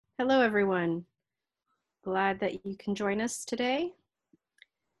Hello, everyone. Glad that you can join us today.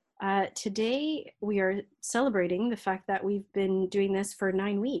 Today, we are celebrating the fact that we've been doing this for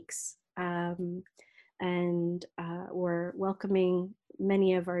 9 weeks. And we're welcoming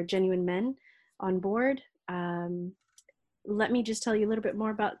many of our genuine men on board. Let me just tell you a little bit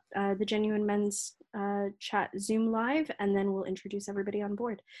more about the Genuine Men's Chat Zoom Live, and then we'll introduce everybody on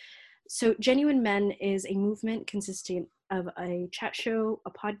board. So Genuine Men is a movement consisting of a chat show,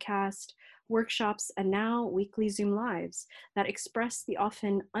 a podcast, workshops, and now weekly Zoom Lives that express the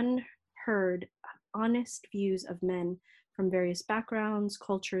often unheard, honest views of men from various backgrounds,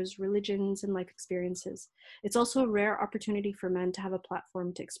 cultures, religions, and life experiences. It's also a rare opportunity for men to have a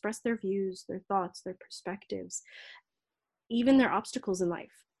platform to express their views, their thoughts, their perspectives, even their obstacles in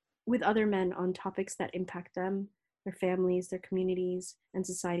life, with other men on topics that impact them, their families, their communities, and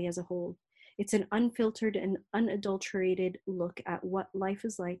society as a whole. It's an unfiltered and unadulterated look at what life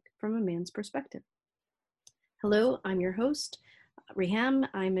is like from a man's perspective. Hello, I'm your host, Reham.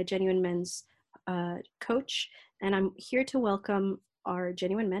 I'm a Genuine Men's coach, and I'm here to welcome our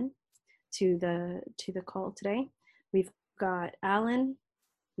genuine men to the call today. We've got Alan,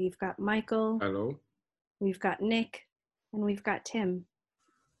 we've got Michael. Hello. We've got Nick, and we've got Tim.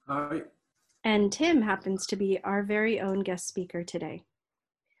 Hi. And Tim happens to be our very own guest speaker today.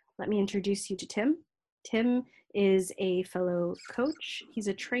 Let me introduce you to Tim. Tim is a fellow coach. He's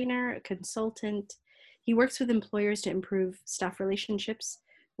a trainer, a consultant. He works with employers to improve staff relationships,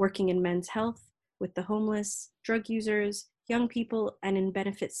 working in men's health, with the homeless, drug users, young people, and in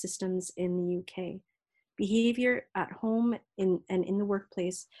benefit systems in the UK. Behavior at home and in the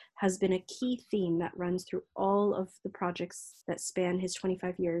workplace has been a key theme that runs through all of the projects that span his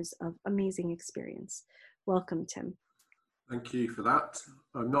 25 years of amazing experience. Welcome, Tim. Thank you for that.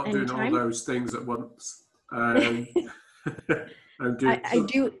 I'm not Anytime. doing all those things at once. I'm doing I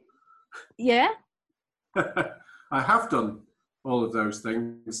do, yeah? I have done all of those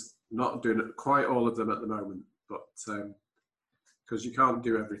things, not doing quite all of them at the moment, but because you can't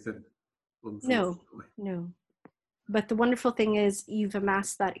do everything. No. But the wonderful thing is you've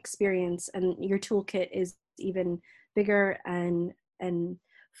amassed that experience, and your toolkit is even bigger and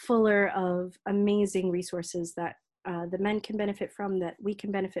fuller of amazing resources that the men can benefit from, that we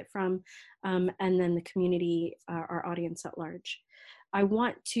can benefit from, and then the community, our audience at large. I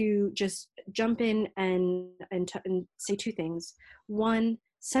want to just jump in and say two things. One,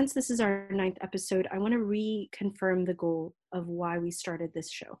 since this is our 9th episode, I want to reconfirm the goal of why we started this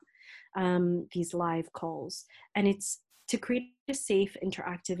show. These live calls, and it's to create a safe,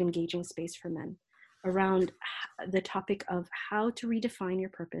 interactive, engaging space for men around the topic of how to redefine your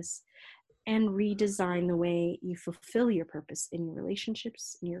purpose and redesign the way you fulfill your purpose in your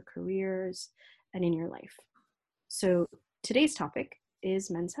relationships, in your careers, and in your life. So today's topic is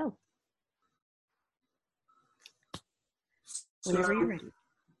men's health. Whenever you're ready.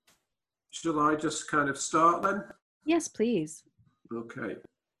 Shall I just kind of start then? Yes, please. Okay.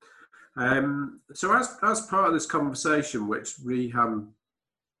 So as part of this conversation, which Reham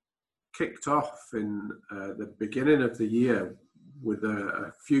kicked off in the beginning of the year with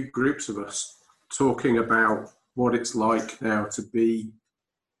a few groups of us talking about what it's like now to be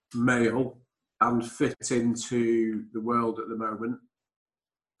male and fit into the world at the moment,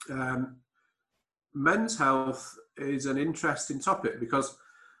 men's health is an interesting topic because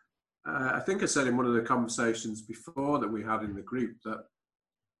I think I said in one of the conversations before that we had in the group that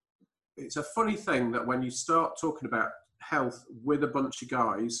it's a funny thing that when you start talking about health with a bunch of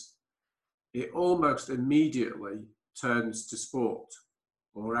guys, it almost immediately turns to sport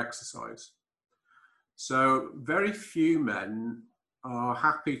or exercise. So very few men are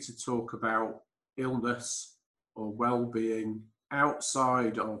happy to talk about illness or well-being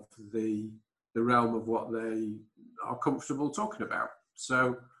outside of the realm of what they are comfortable talking about.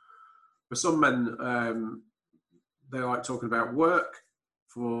 So for some men, they like talking about work.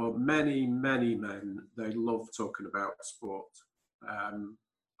 For many, many men, they love talking about sport.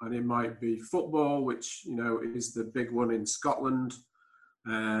 And it might be football, which, you know, is the big one in Scotland.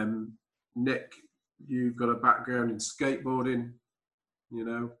 Nick, you've got a background in skateboarding. You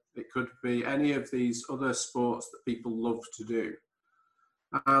know, it could be any of these other sports that people love to do.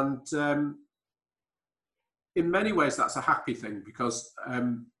 And in many ways, that's a happy thing because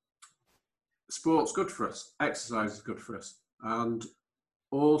sport's good for us. Exercise is good for us. And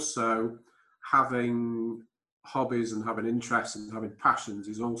also having hobbies and having interests and having passions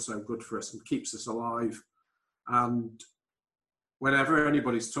is also good for us and keeps us alive. And whenever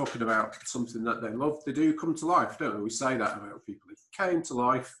anybody's talking about something that they love, they do come to life, don't they? We say that about people. He came to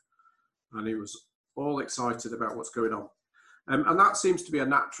life and he was all excited about what's going on. And that seems to be a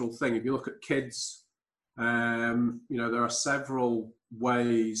natural thing. If you look at kids, there are several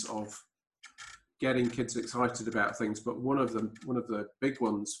ways of getting kids excited about things, but one of the big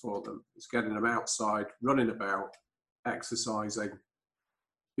ones for them is getting them outside, running about, exercising,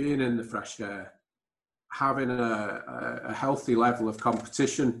 being in the fresh air, having a healthy level of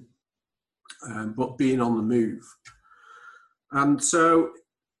competition, but being on the move. And so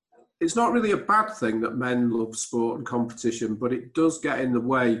it's not really a bad thing that men love sport and competition, but it does get in the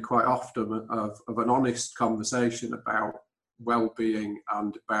way quite often of an honest conversation about well-being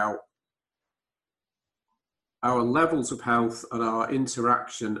and about our levels of health and our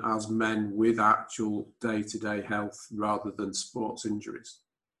interaction as men with actual day-to-day health rather than sports injuries.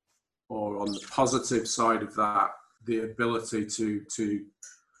 Or on the positive side of that, the ability to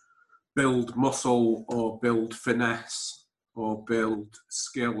build muscle or build finesse or build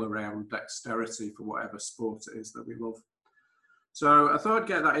skill around dexterity for whatever sport it is that we love. So I thought I'd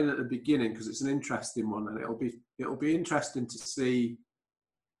get that in at the beginning because it's an interesting one, and it'll be interesting to see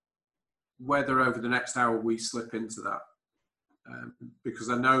whether over the next hour we slip into that. Because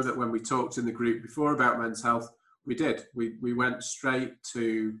I know that when we talked in the group before about men's health, we did. We went straight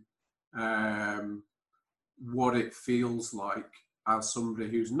to what it feels like as somebody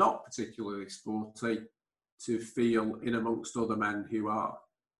who's not particularly sporty to feel in amongst other men who are,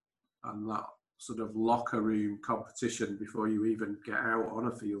 and that sort of locker room competition before you even get out on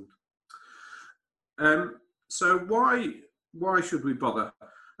a field. So why should we bother?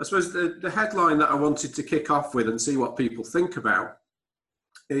 I suppose the headline that I wanted to kick off with and see what people think about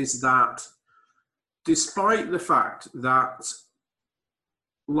is that despite the fact that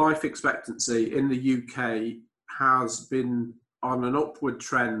life expectancy in the UK has been on an upward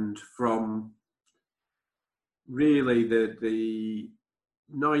trend from really the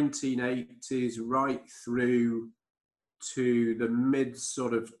 1980s right through to the mid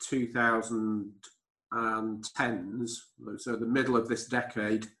sort of 2010s, so the middle of this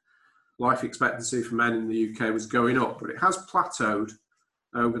decade, life expectancy for men in the UK was going up, but it has plateaued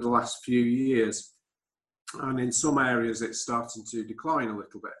over the last few years. And in some areas, it's starting to decline a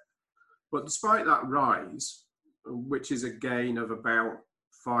little bit. But despite that rise, which is a gain of about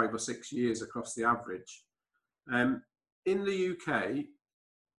 5 or 6 years across the average, in the UK,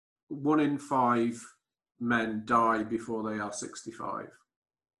 1 in 5 men die before they are 65.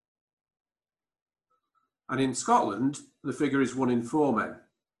 And in Scotland, the figure is 1 in 4 men.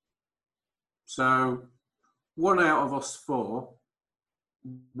 So 1 out of us 4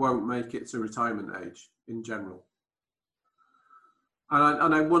 won't make it to retirement age in general.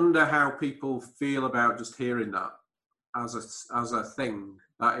 And I wonder how people feel about just hearing that as a thing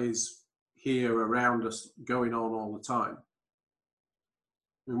that is here around us, going on all the time.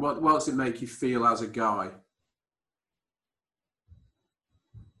 And what does it make you feel as a guy?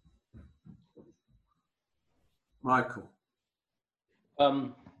 Michael?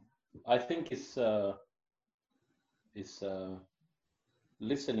 I think it's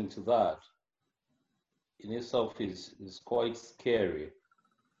listening to that in itself is quite scary.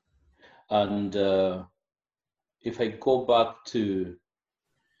 And if I go back to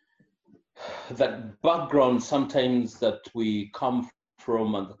that background sometimes that we come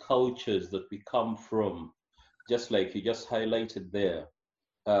from and the cultures that we come from, just like you just highlighted there,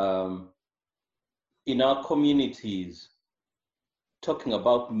 in our communities, talking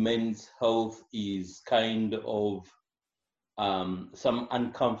about men's health is kind of some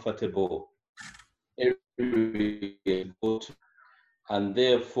uncomfortable area, and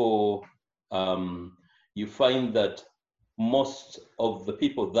therefore you find that most of the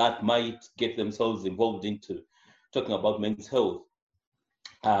people that might get themselves involved into talking about men's health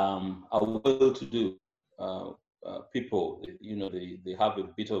are well-to-do people. You know, they have a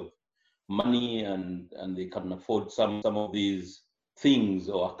bit of money and they can afford some of these things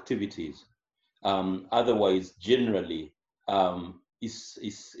or activities. Otherwise, generally, is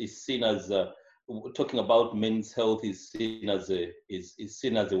seen as talking about men's health is seen as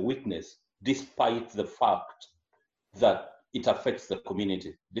a weakness, despite the fact that it affects the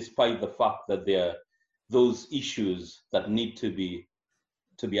community, despite the fact that there are those issues that need to be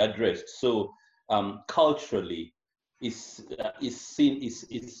addressed. So culturally, is seen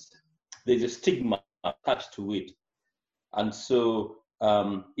there's a stigma attached to it, and so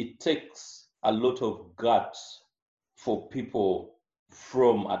it takes a lot of guts for people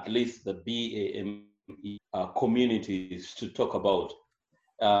from at least the BAME communities to talk about.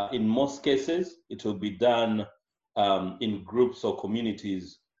 In most cases, it will be done in groups or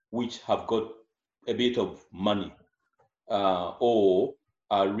communities which have got a bit of money or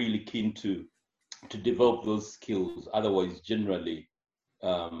are really keen to to develop those skills. Otherwise, generally,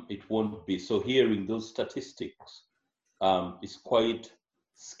 it won't be. So hearing those statistics is quite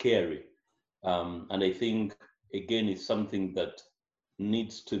scary. And I think, again, it's something that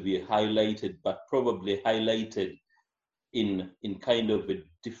needs to be highlighted, but probably highlighted in kind of a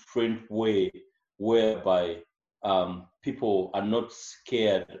different way, whereby people are not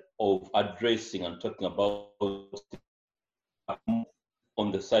scared of addressing and talking about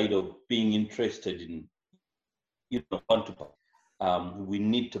on the side of being interested in, want to, we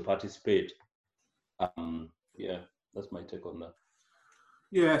need to participate. Yeah, that's my take on that.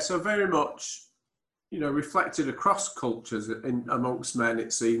 Yeah, so very much, reflected across cultures amongst men,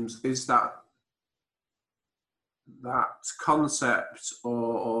 it seems, is that concept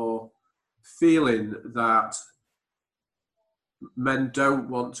or feeling that men don't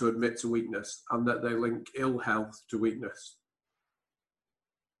want to admit to weakness, and that they link ill health to weakness,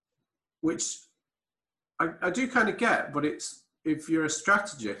 which I do kind of get. But it's, if you're a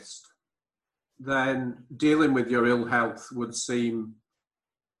strategist, then dealing with your ill health would seem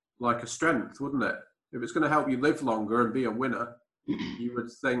like a strength, wouldn't it? If it's going to help you live longer and be a winner, you would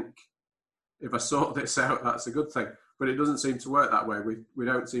think, if I sort this out, that's a good thing. But it doesn't seem to work that way. We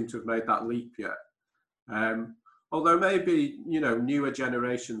don't seem to have made that leap yet. Although maybe, newer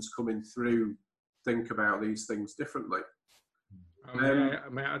generations coming through think about these things differently. May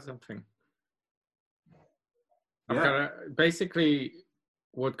I add something? Yeah. Basically,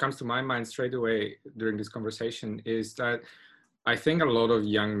 what comes to my mind straight away during this conversation is that I think a lot of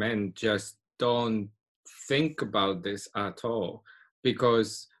young men just don't think about this at all,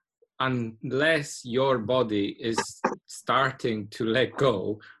 because unless your body is starting to let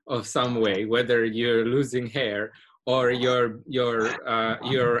go of some way, whether you're losing hair or your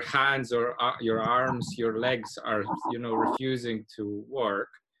hands or your arms, your legs are refusing to work,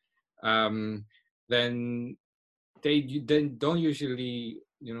 then they don't usually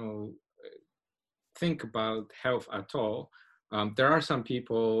think about health at all. There are some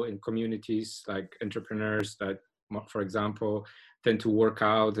people in communities, like entrepreneurs, that, for example, tend to work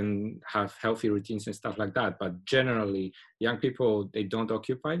out and have healthy routines and stuff like that. But generally, young people, they don't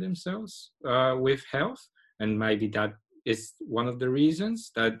occupy themselves with health. And maybe that is one of the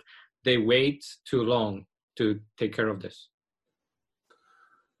reasons that they wait too long to take care of this.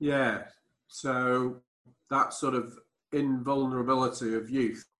 Yeah. So that sort of invulnerability of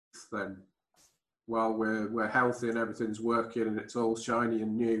youth, then, while we're healthy and everything's working and it's all shiny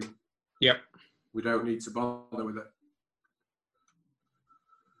and new, yep, we don't need to bother with it.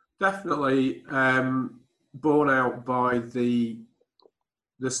 Definitely borne out by the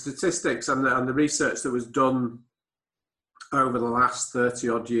statistics and the research that was done over the last 30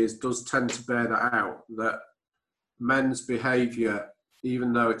 odd years does tend to bear that out, that men's behaviour,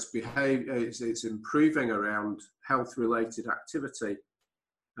 even though it's improving around health related activity,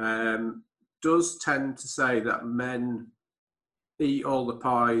 does tend to say that men eat all the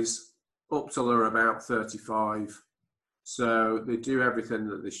pies up till they're about 35. So they do everything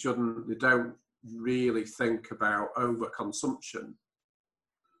that they shouldn't. They don't really think about overconsumption.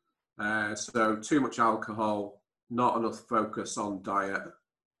 So too much alcohol, not enough focus on diet,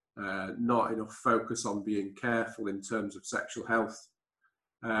 not enough focus on being careful in terms of sexual health,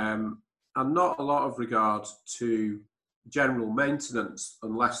 and not a lot of regard to general maintenance,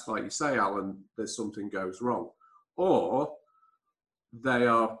 unless, like you say, Alan, there's something goes wrong, or they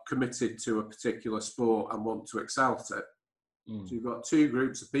are committed to a particular sport and want to excel at it. So you've got two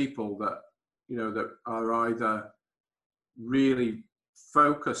groups of people that, that are either really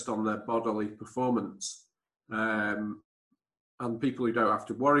focused on their bodily performance, and people who don't have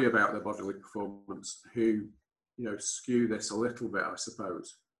to worry about their bodily performance, who, skew this a little bit, I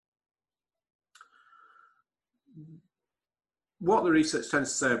suppose. What the research tends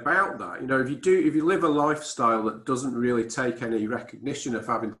to say about that, if you live a lifestyle that doesn't really take any recognition of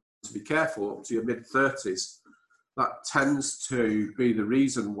having to be careful up to your mid-30s, that tends to be the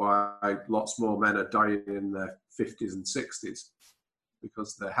reason why lots more men are dying in their 50s and 60s,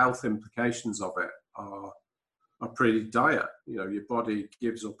 because the health implications of it are pretty dire. Your body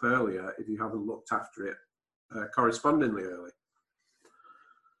gives up earlier if you haven't looked after it correspondingly early.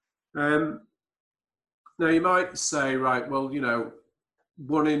 Now you might say, right, well,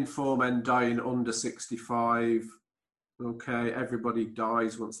 1 in 4 men dying under 65. Okay, everybody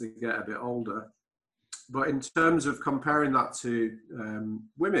dies once they get a bit older. But in terms of comparing that to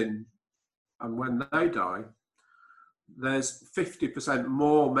women and when they die, there's 50%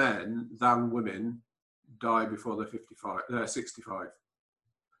 more men than women die before they're 65.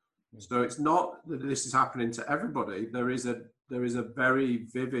 So it's not that this is happening to everybody. There is a very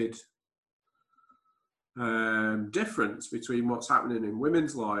vivid difference between what's happening in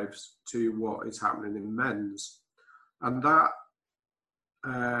women's lives to what is happening in men's. And that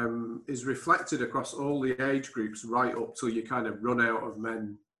is reflected across all the age groups right up till you kind of run out of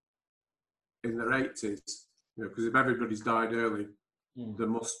men in their 80s. You know, because if everybody's died early,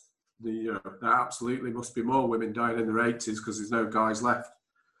 there absolutely must be more women dying in their 80s because there's no guys left.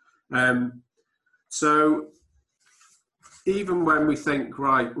 So even when we think,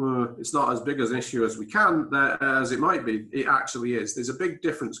 right, it's not as big as an issue as as it might be, it actually is. There's a big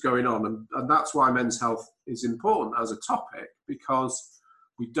difference going on, and that's why men's health is important as a topic, because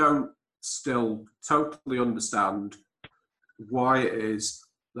we don't still totally understand why it is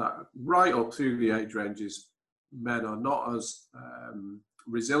that right up through the age ranges, men are not as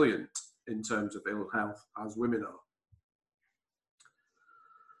resilient in terms of ill health as women are.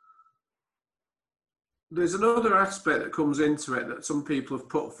 There's another aspect that comes into it that some people have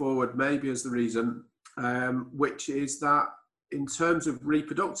put forward maybe as the reason, which is that in terms of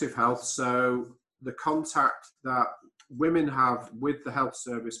reproductive health, so the contact that women have with the health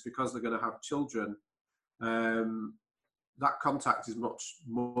service because they're going to have children, that contact is much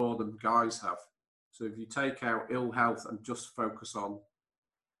more than guys have. So if you take out ill health and just focus on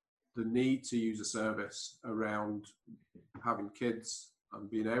the need to use a service around having kids and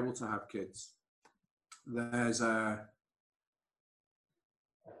being able to have kids, there's a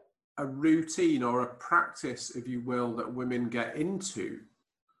routine or a practice, if you will, that women get into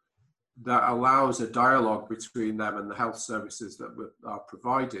that allows a dialogue between them and the health services that are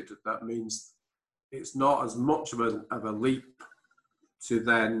provided. That means it's not as much of a leap to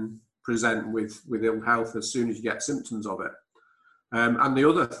then present with ill health as soon as you get symptoms of it. And the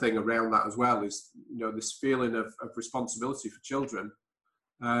other thing around that as well is, you know, this feeling of responsibility for children,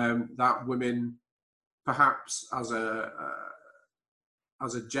 that women perhaps as a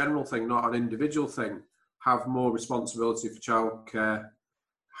general thing, not an individual thing, have more responsibility for childcare,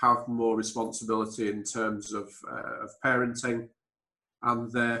 have more responsibility in terms of parenting,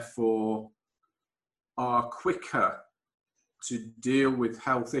 and therefore are quicker to deal with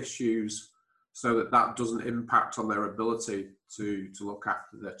health issues so that doesn't impact on their ability to look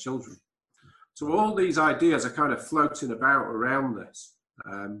after their children. So all these ideas are kind of floating about around this.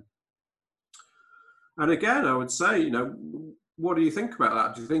 And again, I would say, you know, what do you think about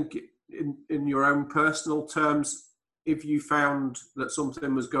that? Do you think in your own personal terms, if you found that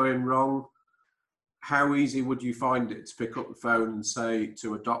something was going wrong, how easy would you find it to pick up the phone and say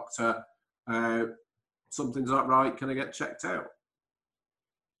to a doctor, something's not right, can I get checked out?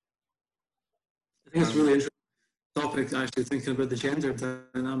 I think it's a really interesting topic, actually, thinking about the gender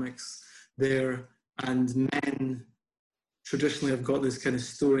dynamics there. And men traditionally have got this kind of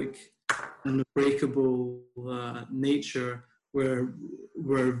stoic, unbreakable nature where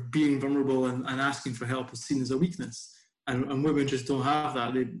being vulnerable and asking for help is seen as a weakness. And women just don't have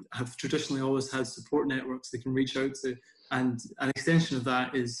that. They have traditionally always had support networks they can reach out to. And an extension of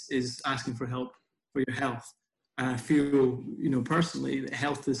that is asking for help for your health. And I feel, you know, personally, that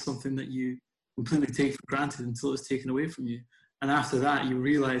health is something that you completely take for granted until it's taken away from you. And after that, you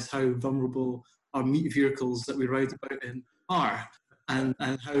realize how vulnerable our meat vehicles that we ride about in are, and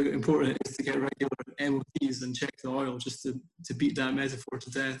how important it is to get regular MOTs and check the oil just to beat that metaphor to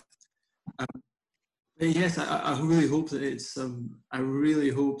death. Yes, I really hope that it's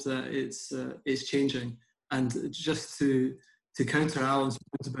it's changing. And just to counter Alan's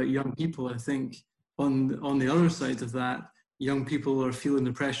point about young people, I think on the other side of that, young people are feeling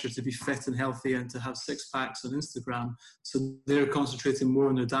the pressure to be fit and healthy and to have six packs on Instagram. So they're concentrating more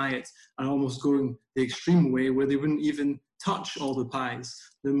on their diet and almost going the extreme way where they wouldn't even touch all the pies.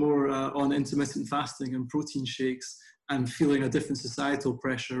 They're more on intermittent fasting and protein shakes and feeling a different societal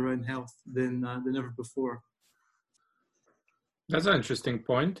pressure around health than ever before. That's an interesting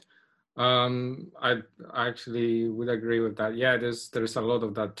point. I actually would agree with that. Yeah, there's a lot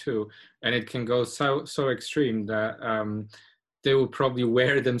of that too, and it can go so extreme that they will probably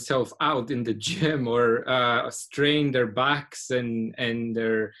wear themselves out in the gym or strain their backs and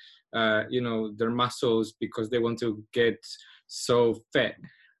their their muscles because they want to get so fit.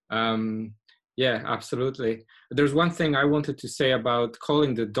 Yeah, absolutely. There's one thing I wanted to say about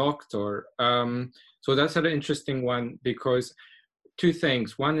calling the doctor. So that's an interesting one because two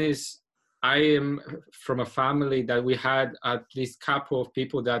things. One is I am from a family that we had at least a couple of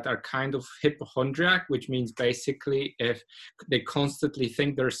people that are kind of hypochondriac, which means basically if they constantly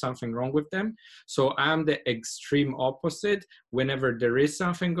think there's something wrong with them. So I'm the extreme opposite. Whenever there is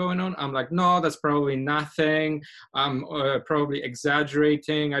something going on, I'm like, no, that's probably nothing. I'm probably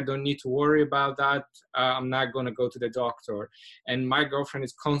exaggerating. I don't need to worry about that. I'm not going to go to the doctor. And my girlfriend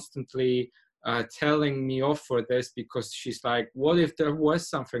is constantly telling me off for this, because she's like, what if there was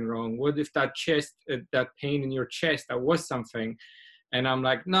something wrong? What if that that pain in your chest, that was something? And I'm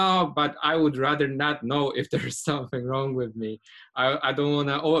like, no, but I would rather not know if there's something wrong with me. I don't want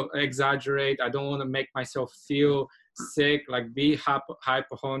to exaggerate. I don't want to make myself feel sick, like be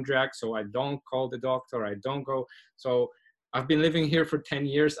hypochondriac. So I don't call the doctor. I don't go. So I've been living here for 10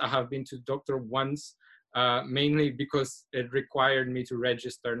 years. I have been to the doctor once, mainly because it required me to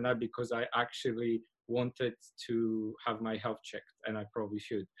register, not because I actually wanted to have my health checked. And I probably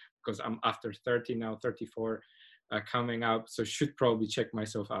should, because I'm after 30 now, 34. Coming up, so should probably check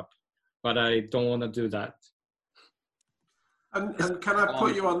myself up, but I don't want to do that. And can I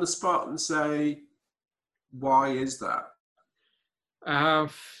put you on the spot and say, why is that?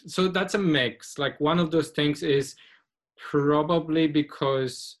 So that's a mix. Like, one of those things is probably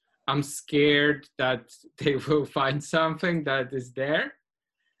because I'm scared that they will find something that is there.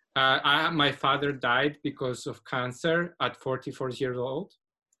 My father died because of cancer at 44 years old.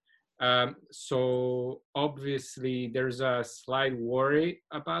 So obviously there's a slight worry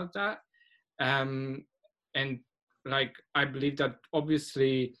about that. And like, I believe that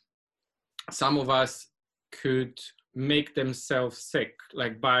obviously some of us could make themselves sick,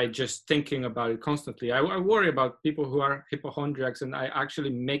 like by just thinking about it constantly. I worry about people who are hypochondriacs and I actually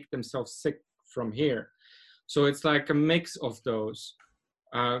make themselves sick from here. So it's like a mix of those.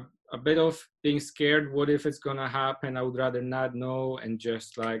 A bit of being scared, what if it's gonna happen? I would rather not know and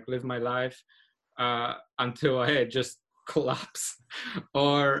just like live my life until I just collapse.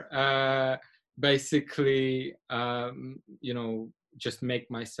 Or basically, you know, just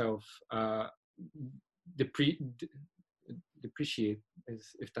make myself depreciate,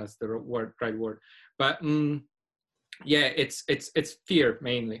 if that's the right word. But yeah, it's fear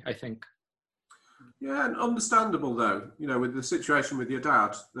mainly, I think. Yeah, and understandable though, you know, with the situation with your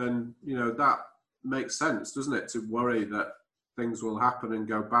dad, then, you know, that makes sense, doesn't it, to worry that things will happen and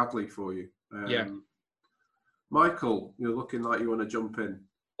go badly for you. Yeah. Michael, you're looking like you want to jump in.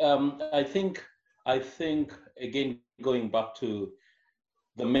 I think again, going back to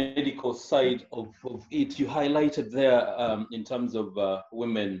the medical side of it, you highlighted there in terms of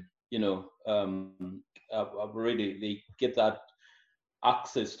women, you know, already they get that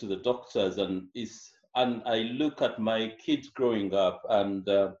access to the doctors, and I look at my kids growing up, and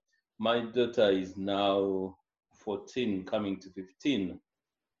my daughter is now 14, coming to 15,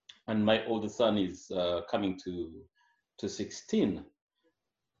 and my older son is coming to 16.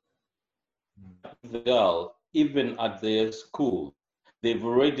 The girl, even at their school, they've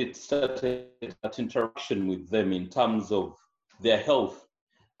already started that interaction with them in terms of their health,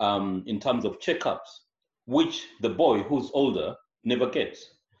 in terms of checkups, which the boy who's older never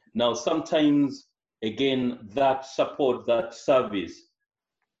gets. Now, sometimes, again, that support, that service,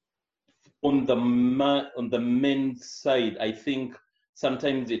 on the men's side, I think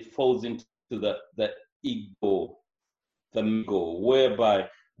sometimes it falls into the ego, whereby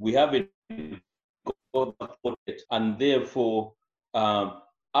we haven't got it, and therefore,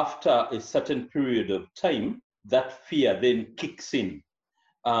 after a certain period of time, that fear then kicks in.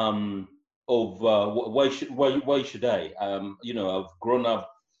 Of why should I? You know, I've grown up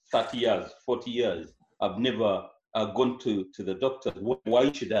 30 years, 40 years. I've never gone to the doctor.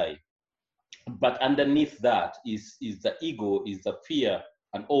 Why should I? But underneath that is the ego, is the fear,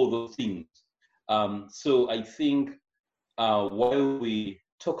 and all those things. So I think while we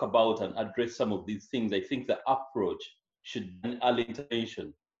talk about and address some of these things, I think the approach should be an early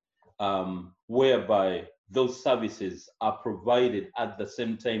intervention, whereby those services are provided at the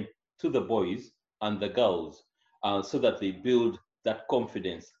same time to the boys and the girls, so that they build that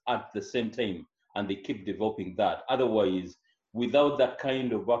confidence at the same time and they keep developing that. Otherwise, without that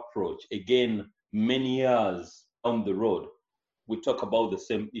kind of approach, again, many years down the road, we talk about the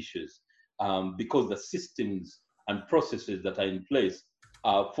same issues, because the systems and processes that are in place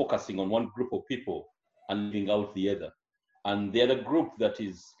are focusing on one group of people and leaving out the other. And the other group that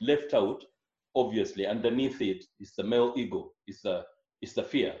is left out, obviously, underneath it is the male ego, is the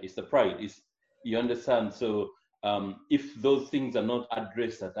fear, is the pride, you understand? So if those things are not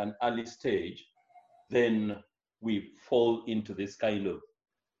addressed at an early stage, then we fall into this kind of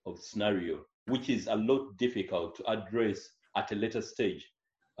scenario, which is a lot difficult to address at a later stage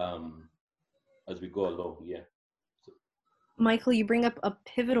as we go along. Yeah. So. Michael, you bring up a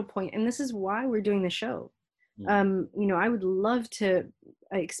pivotal point, and this is why we're doing the show. You know, I would love to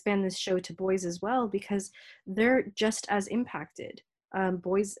expand this show to boys as well, because they're just as impacted.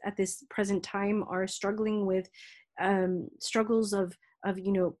 Boys at this present time are struggling with struggles of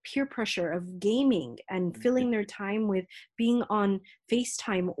peer pressure of gaming and filling their time with being on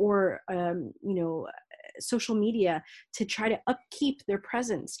FaceTime or social media to try to upkeep their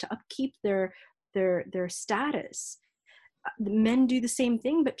presence, to upkeep their status. Men do the same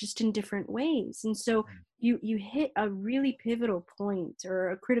thing, but just in different ways. And so you hit a really pivotal point,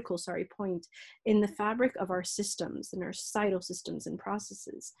 or a critical, point, in the fabric of our systems and our societal systems and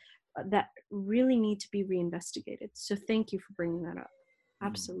processes that really need to be reinvestigated. So thank you for bringing that up.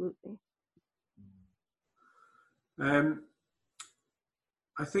 Absolutely. I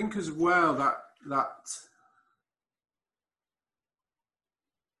think as well that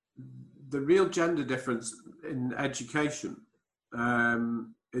the real gender difference in education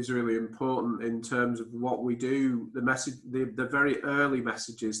is really important in terms of what we do, the message, the very early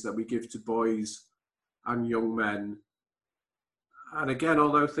messages that we give to boys and young men. And again,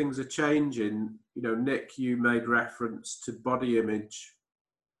 although things are changing, Nick, you made reference to body image.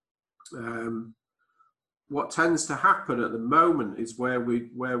 What tends to happen at the moment is where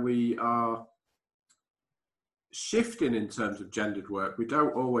we are shifting in terms of gendered work, we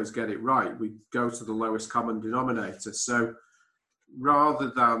don't always get it right. We go to the lowest common denominator. So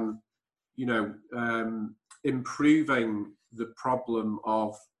rather than, improving the problem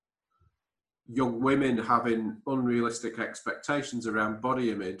of young women having unrealistic expectations around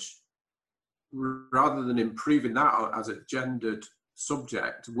body image, rather than improving that as a gendered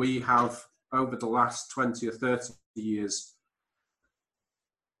subject, we have, over the last 20 or 30 years,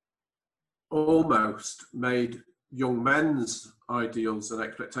 almost made young men's ideals and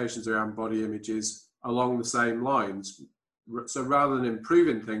expectations around body images along the same lines. So rather than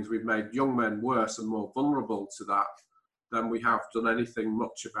improving things, we've made young men worse and more vulnerable to that than we have done anything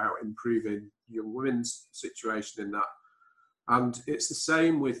much about improving young women's situation in that. And it's the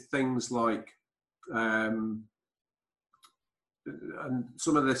same with things like, and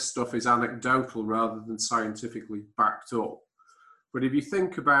some of this stuff is anecdotal rather than scientifically backed up. But if you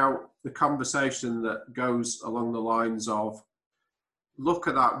think about the conversation that goes along the lines of, look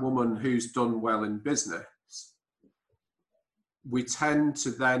at that woman who's done well in business, we tend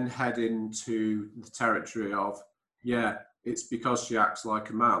to then head into the territory of, yeah, it's because she acts like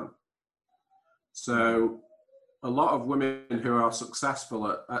a man. So a lot of women who are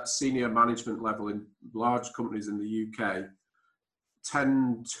successful at senior management level in large companies in the UK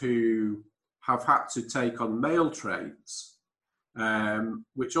tend to have had to take on male traits,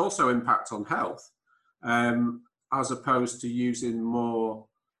 which also impact on health, as opposed to using more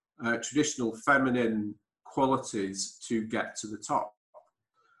traditional feminine qualities to get to the top.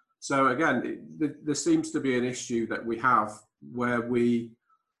 So again, there seems to be an issue that we have where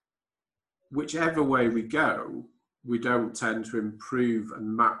whichever way we go, we don't tend to improve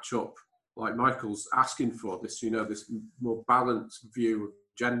and match up, like Michael's asking for, this, this more balanced view of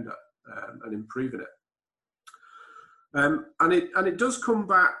gender and improving it. And it does come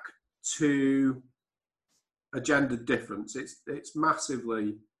back to a gender difference. It's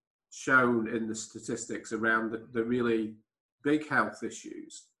massively shown in the statistics around the really big health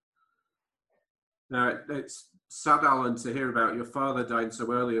issues. Now, it's sad, Alan, to hear about your father dying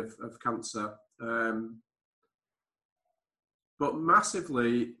so early of cancer, but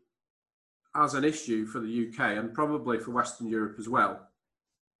massively as an issue for the UK and probably for Western Europe as well.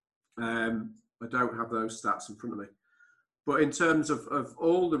 I don't have those stats in front of me. But in terms of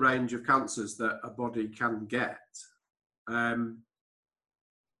all the range of cancers that a body can get,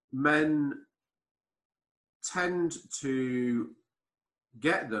 men tend to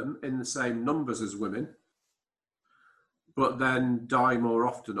get them in the same numbers as women, but then die more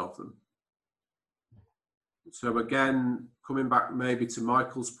often of them. So again, coming back maybe to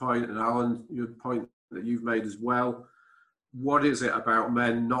Michael's point, and Alan, your point that you've made as well, what is it about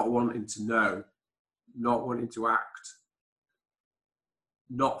men not wanting to know, not wanting to act,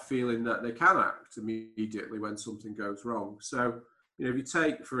 not feeling that they can act immediately when something goes wrong? So, if you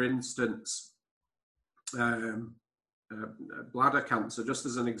take, for instance, bladder cancer, just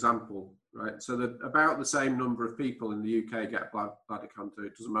as an example, right? So about the same number of people in the UK get bladder cancer.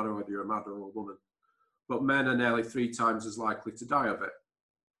 It doesn't matter whether you're a man or a woman, but men are nearly 3 times as likely to die of it.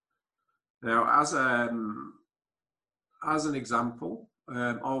 Now, as an example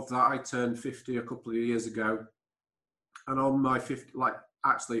of that, I turned 50 a couple of years ago, and on my 50th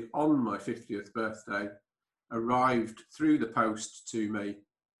birthday, arrived through the post to me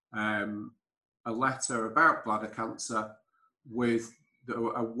a letter about bladder cancer with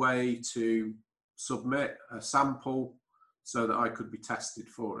a way to submit a sample so that I could be tested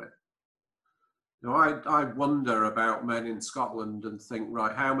for it. Now, I wonder about men in Scotland and think,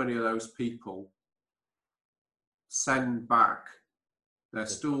 right, how many of those people send back their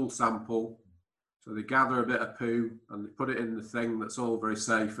stool sample. So they gather a bit of poo and they put it in the thing that's all very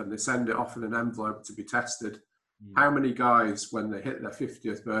safe, and they send it off in an envelope to be tested. How many guys, when they hit their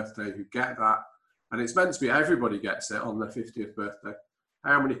 50th birthday, who get that, and it's meant to be everybody gets it on their 50th birthday,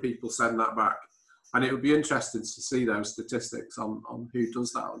 how many people send that back? And it would be interesting to see those statistics on who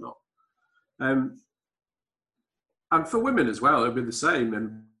does that or not. And for women as well, it would be the same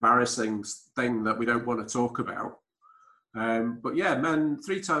embarrassing thing that we don't want to talk about. But yeah, men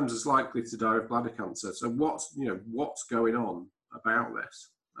 3 times as likely to die of bladder cancer. So what's going on about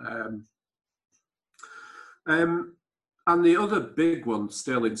this? And the other big one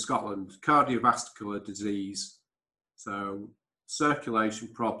still in Scotland, cardiovascular disease. So circulation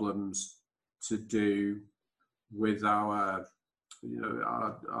problems to do with our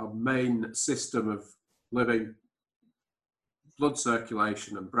main system of living, blood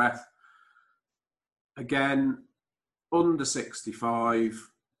circulation and breath. Again, under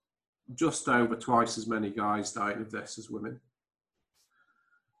 65, just over twice as many guys dying of this as women.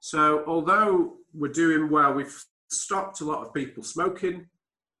 So although we're doing well, we've stopped a lot of people smoking.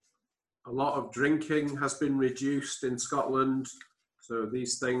 A lot of drinking has been reduced in Scotland. So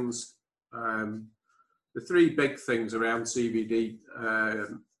these things, the 3 big things around CBD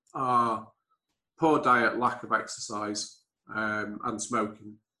are poor diet, lack of exercise, and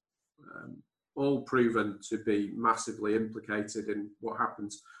smoking. All proven to be massively implicated in what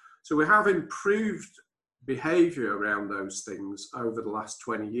happens. So we have improved behaviour around those things over the last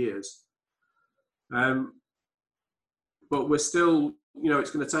 20 years. But we're still,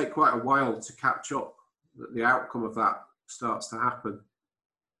 it's going to take quite a while to catch up, that the outcome of that starts to happen.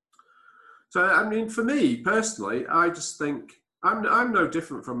 So, I mean, for me personally, I just think I'm no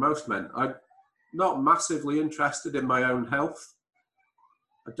different from most men. I'm not massively interested in my own health.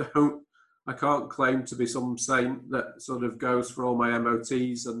 I can't claim to be some saint that sort of goes for all my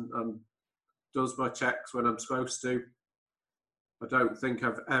MOTs and does my checks when I'm supposed to. I don't think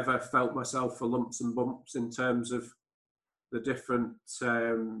I've ever felt myself for lumps and bumps in terms of the different,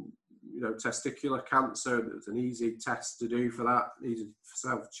 testicular cancer. There's an easy test to do for that, easy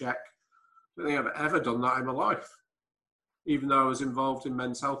self-check. I don't think I've ever done that in my life, even though I was involved in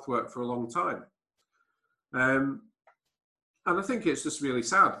men's health work for a long time. And I think it's just really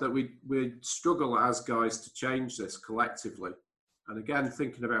sad that we struggle as guys to change this collectively. And again,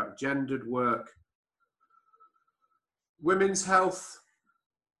 thinking about gendered work, women's health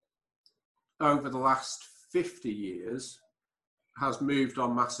over the last 50 years has moved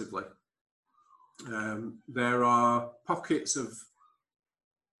on massively. There are pockets of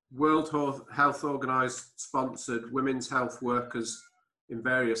World Health Organisation sponsored women's health workers in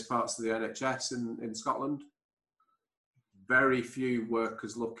various parts of the NHS in Scotland. Very few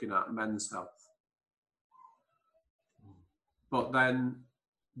workers looking at men's health. But then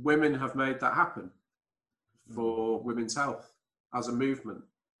women have made that happen for women's health as a movement.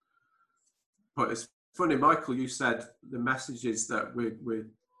 But it's funny, Michael, you said the messages that we're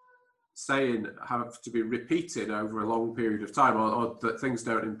saying have to be repeated over a long period of time, or that things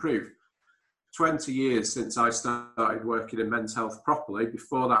don't improve. 20 years since I started working in men's health properly.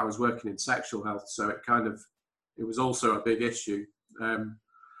 Before that, I was working in sexual health, so it was also a big issue.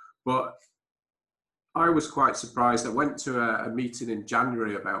 But I was quite surprised. I went to a meeting in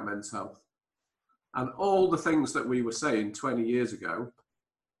January about men's health, and all the things that we were saying 20 years ago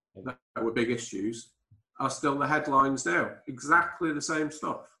that were big issues are still the headlines now. Exactly the same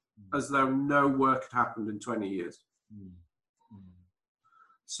stuff, as though no work had happened in 20 years.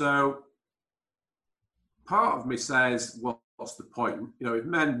 So part of me says, well, what's the point? If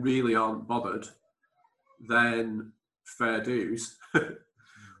men really aren't bothered, then fair dues. But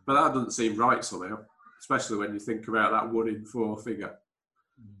that doesn't seem right somehow, especially when you think about that 1 in 4 figure.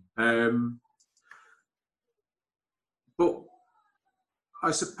 But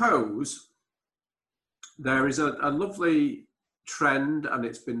I suppose there is a lovely trend, and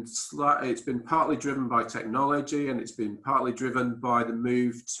it's been partly driven by technology, and it's been partly driven by the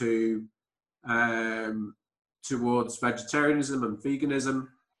move towards vegetarianism and veganism,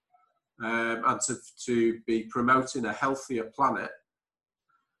 and to be promoting a healthier planet,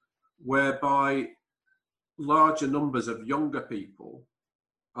 whereby larger numbers of younger people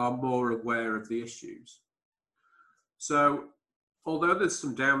are more aware of the issues. So although there's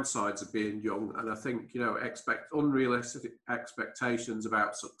some downsides of being young, and I think, expect unrealistic expectations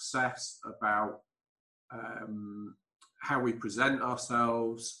about success, about how we present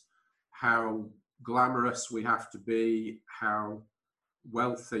ourselves, how glamorous we have to be, how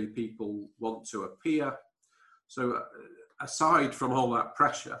wealthy people want to appear. So aside from all that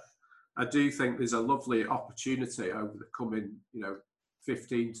pressure, I do think there's a lovely opportunity over the coming,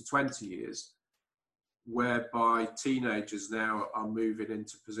 15 to 20 years, whereby teenagers now are moving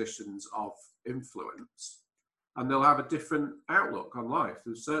into positions of influence, and they'll have a different outlook on life.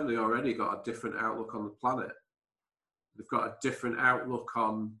 They've certainly already got a different outlook on the planet. They've got a different outlook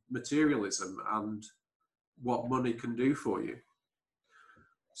on materialism and what money can do for you.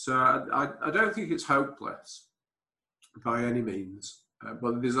 So I don't think it's hopeless by any means,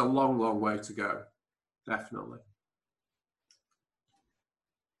 but there's a long, long way to go, definitely.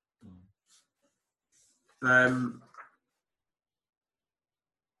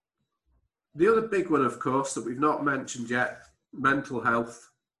 The other big one, of course, that we've not mentioned yet, mental health,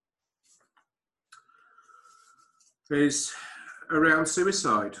 is around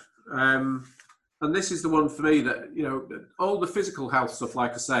suicide. And this is the one for me that, you know, all the physical health stuff,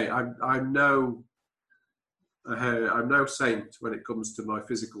 like I say, I'm no saint when it comes to my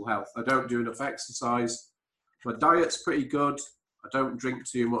physical health. I don't do enough exercise. My diet's pretty good. I don't drink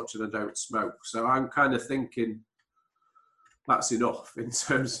too much and I don't smoke. So I'm kind of thinking that's enough in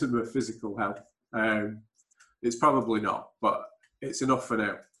terms of my physical health. It's probably not, but it's enough for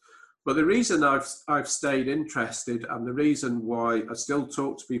now. But the reason I've stayed interested, and the reason why I still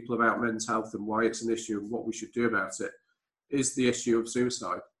talk to people about men's health and why it's an issue and what we should do about it, is the issue of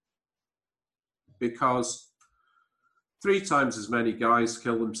suicide. Because 3 times as many guys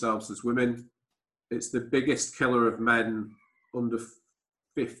kill themselves as women. It's the biggest killer of men under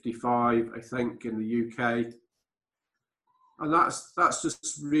 55, I think, in the UK. And that's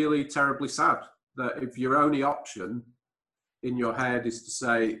just really terribly sad, that if your only option in your head is to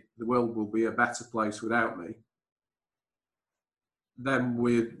say the world will be a better place without me, then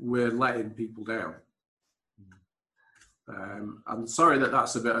we're letting people down. I'm sorry that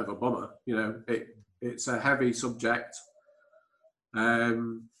that's a bit of a bummer. You know, it's a heavy subject,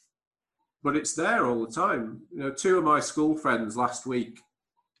 but it's there all the time. You know, 2 of my school friends last week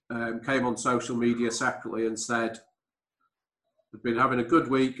came on social media separately and said they've been having a good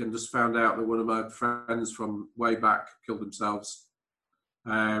week and just found out that one of my friends from way back killed themselves.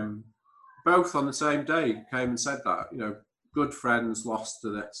 Both on the same day came and said that, you know, good friends lost to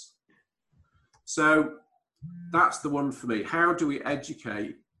this. So that's the one for me. How do we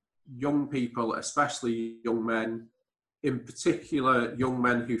educate young people, especially young men, in particular young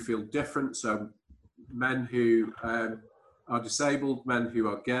men who feel different, so men who are disabled, men who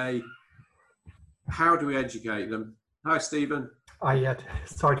are gay? How do we educate them? Hi, Stephen.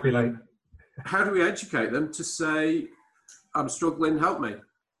 Sorry to be late. How do we educate them to say, I'm struggling, help me,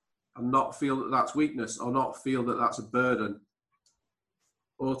 and not feel that that's weakness, or not feel that that's a burden,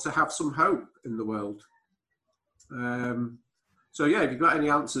 or to have some hope in the world? So yeah, if you've got any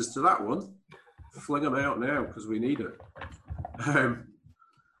answers to that one, fling them out now, because we need it.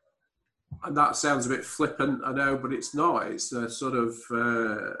 And that sounds a bit flippant, I know, but it's not. It's a sort of,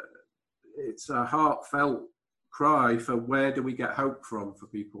 it's a heartfelt cry for where do we get hope from for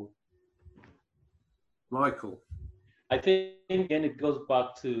people. Michael. I think, again, it goes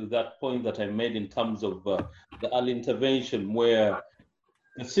back to that point that I made in terms of the early intervention, where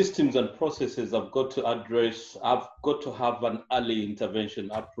the systems and processes have got to address, have got to have an early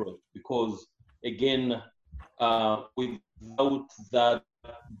intervention approach, because, again, without that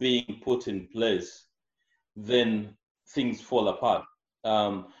being put in place, then things fall apart.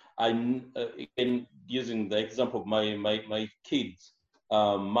 Again, using the example of my kids,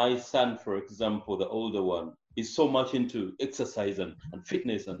 my son, for example, the older one, is so much into exercise and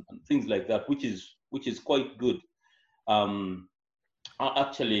fitness and things like that, which is quite good.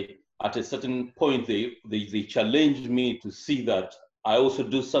 Actually, at a certain point, they challenged me to see that I also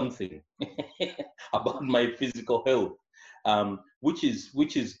do something about my physical health, which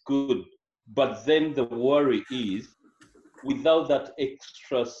is good. But then the worry is, without that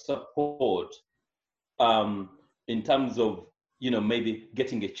extra support, in terms of, you know, maybe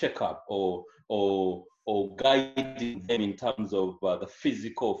getting a checkup or guiding them in terms of the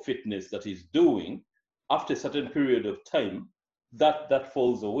physical fitness that he's doing, after a certain period of time, that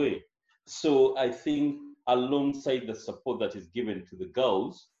falls away. So I think, alongside the support that is given to the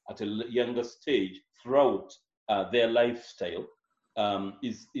girls at a younger stage throughout their lifestyle,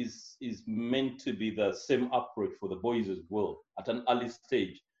 is meant to be the same approach for the boys as well, at an early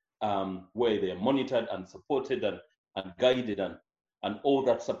stage, where they are monitored and supported and guided, and all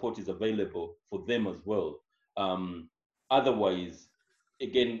that support is available for them as well. Otherwise,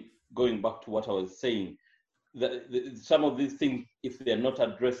 again, going back to what I was saying, some of these things, if they are not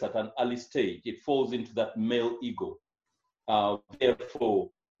addressed at an early stage, it falls into that male ego. Therefore,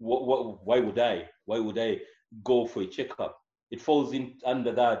 why would I go for a checkup? It falls in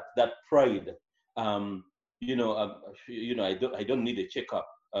under that pride. I don't need a checkup.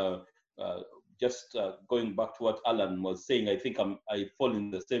 Just going back to what Alan was saying, I think I fall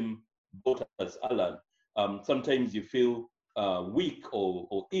in the same boat as Alan. Sometimes you feel weak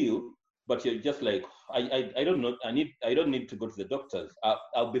or ill, but you're just like, I don't know, I don't need to go to the doctors.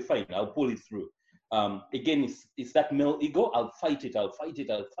 I'll be fine. I'll pull it through. Again, it's that male ego. I'll fight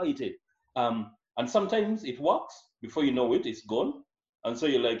it. And sometimes it works. Before you know it, it's gone. And so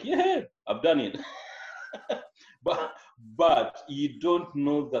you're like, yeah, I've done it. but you don't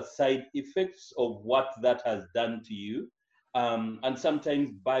know the side effects of what that has done to you. And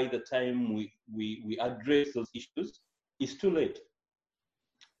sometimes by the time we address those issues, it's too late.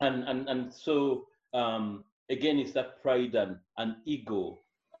 And so again, it's that pride and ego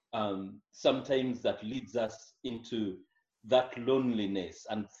sometimes that leads us into that loneliness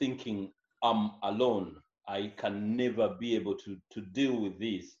and thinking, I'm alone. I can never be able to deal with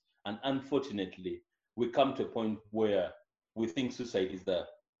this. And unfortunately, we come to a point where we think suicide is the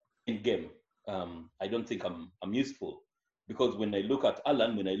end game. I don't think I'm useful, because when I look at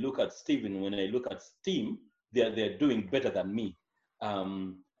Alan, when I look at Stephen, when I look at Steam, they're doing better than me.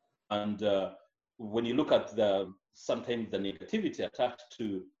 And when you look at sometimes the negativity attached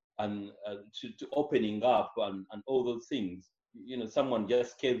to to opening up and all those things, someone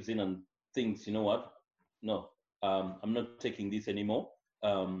just caves in and thinks, you know what? No, I'm not taking this anymore.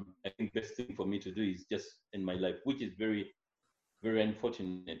 I think the best thing for me to do is just in my life, which is very, very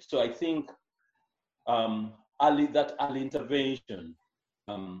unfortunate. So I think early intervention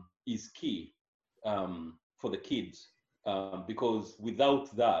is key for the kids, because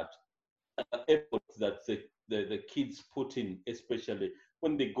without that, effort that the kids put in, especially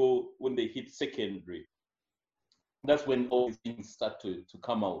when they hit secondary, that's when all these things start to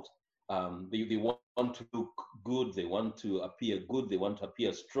come out. They want to look good, they want to appear good, they want to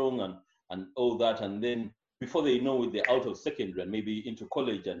appear strong and all that. And then before they know it, they're out of secondary and maybe into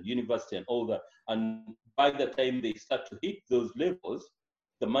college and university and all that. And by the time they start to hit those levels,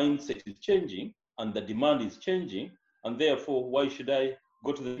 the mindset is changing and the demand is changing. And therefore, why should I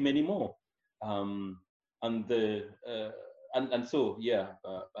go to them anymore? So, yeah,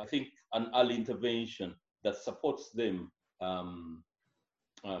 I think an early intervention that supports them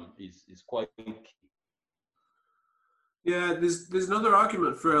is quite key. Yeah, there's another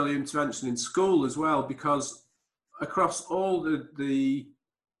argument for early intervention in school as well, because across all the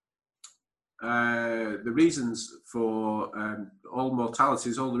reasons for all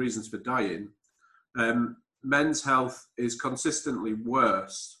mortalities, all the reasons for dying, men's health is consistently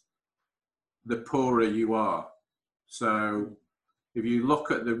worse the poorer you are. So if you look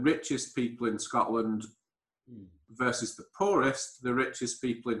at the richest people in Scotland versus the poorest, the richest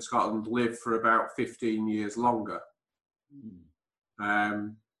people in Scotland live for about 15 years longer.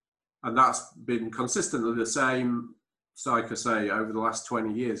 And that's been consistently the same, like I say, over the last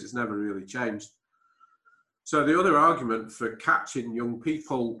 20 years. It's never really changed. So the other argument for catching young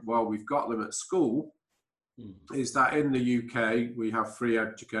people while we've got them at school is that in the UK, we have free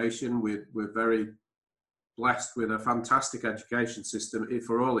education. We're very blessed with a fantastic education system,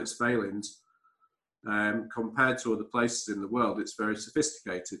 for all its failings. Compared to other places in the world, it's very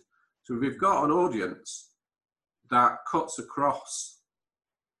sophisticated. So we've got an audience that cuts across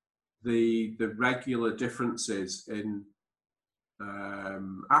the regular differences in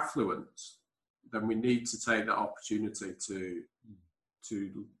affluence. Then we need to take that opportunity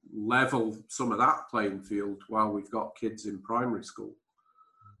to level some of that playing field while we've got kids in primary school.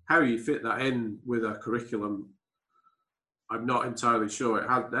 How you fit that in with a curriculum, I'm not entirely sure.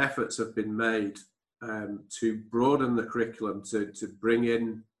 Efforts have been made to broaden the curriculum to bring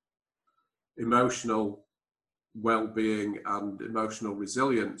in emotional well-being and emotional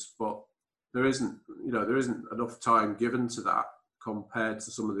resilience, but there isn't enough time given to that compared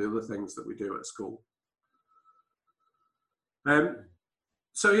to some of the other things that we do at school.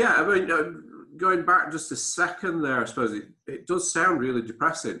 So yeah, I mean, going back just a second there, I suppose it does sound really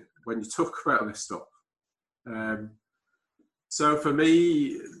depressing when you talk about this stuff. So for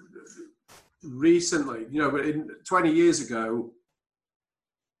me, recently, 20 years ago,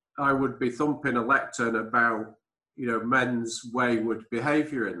 I would be thumping a lectern about, men's wayward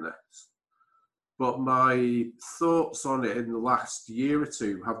behaviour in this. But my thoughts on it in the last year or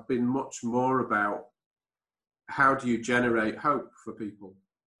two have been much more about how do you generate hope for people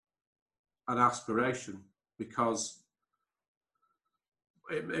and aspiration, because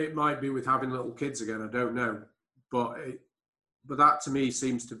it might be with having little kids again, I don't know, but that to me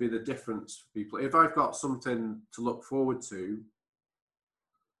seems to be the difference for people. If I've got something to look forward to,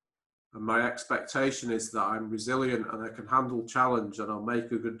 and my expectation is that I'm resilient and I can handle challenge and I'll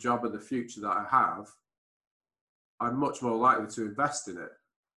make a good job of the future that I have, I'm much more likely to invest in it.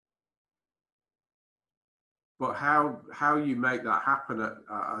 But how you make that happen at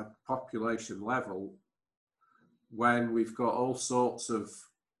a population level when we've got all sorts of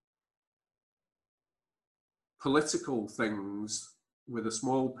political things with a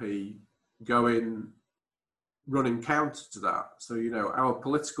small p running counter to that. So, you know, our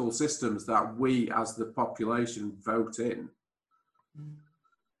political systems that we as the population vote in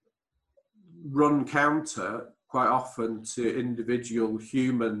run counter quite often to individual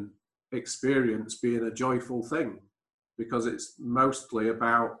human experience being a joyful thing, because it's mostly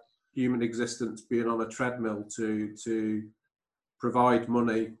about human existence being on a treadmill to provide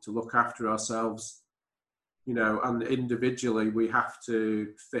money, to look after ourselves, you know, and individually we have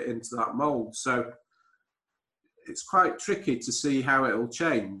to fit into that mold. So it's quite tricky to see how it will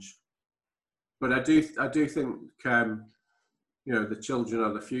change. But I do think, you know, the children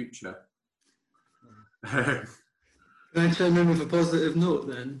are the future. Can I chime in with a positive note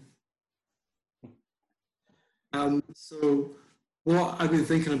then? So what I've been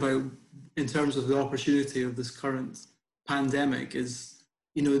thinking about in terms of the opportunity of this current pandemic is,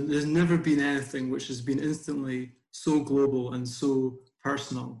 you know, there's never been anything which has been instantly so global and so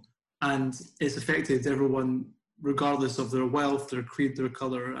personal, and it's affected everyone regardless of their wealth, their creed, their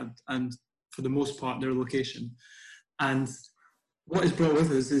colour, and for the most part their location. And what it's brought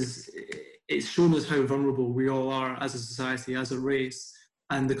with us is it's shown us how vulnerable we all are as a society, as a race,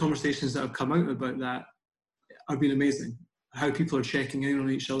 and the conversations that have come out about that have been amazing. How people are checking in on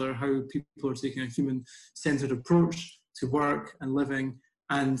each other, how people are taking a human-centered approach to work and living.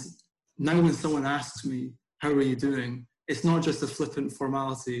 And now when someone asks me, how are you doing? It's not just a flippant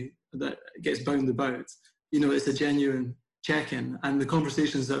formality that gets bound about. You know, it's a genuine check-in. And the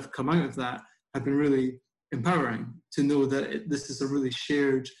conversations that have come out of that have been really empowering to know that this is a really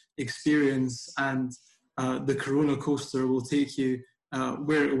shared experience, and the Corona coaster will take you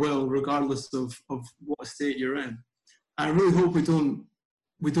where it will, regardless of what state you're in. I really hope we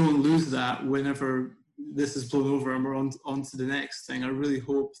don't lose that whenever this is blown over and we're on to the next thing. I really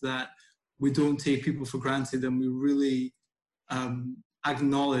hope that we don't take people for granted, and we really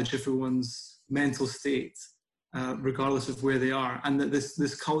acknowledge everyone's mental state, regardless of where they are, and that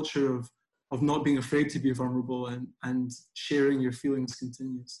this culture of not being afraid to be vulnerable and sharing your feelings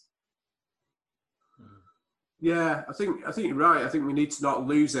continues. Yeah, I think you're right. I think we need to not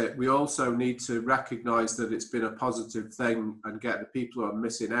lose it. We also need to recognise that it's been a positive thing and get the people who are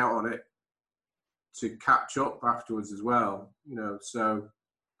missing out on it to catch up afterwards as well. You know, so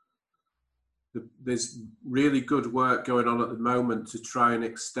there's really good work going on at the moment to try and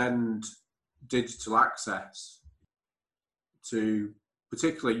extend digital access to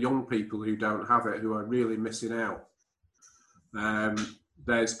particularly young people who don't have it, who are really missing out.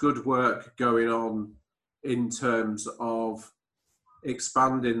 There's good work going on in terms of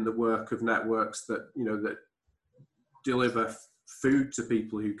expanding the work of networks that, you know, that deliver food to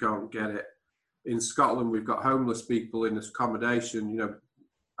people who can't get it. In Scotland, we've got homeless people in accommodation, you know,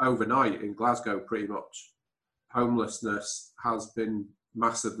 overnight in Glasgow, pretty much. Homelessness has been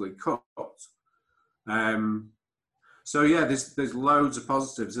massively cut. So yeah, there's loads of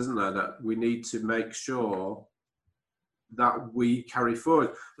positives, isn't there, that we need to make sure that we carry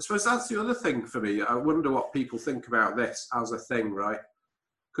forward. I suppose that's the other thing for me. I wonder what people think about this as a thing, right?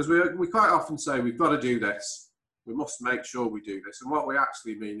 Because we quite often say we've got to do this. We must make sure we do this. And what we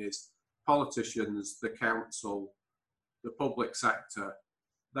actually mean is politicians, the council, the public sector,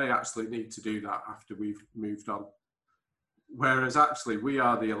 they actually need to do that after we've moved on. Whereas actually we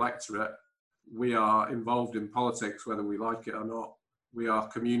are the electorate. We are involved in politics, whether we like it or not. We are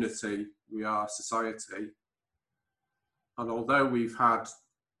community. We are society. And although we've had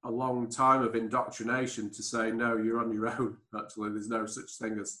a long time of indoctrination to say, no, you're on your own, actually, there's no such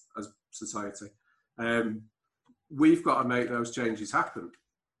thing as society, we've got to make those changes happen.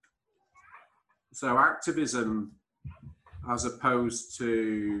 So activism, as opposed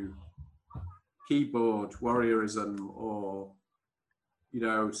to keyboard warriorism or, you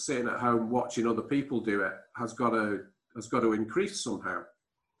know, sitting at home watching other people do it, has got to increase somehow.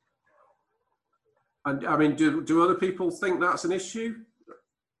 And I mean, do other people think that's an issue,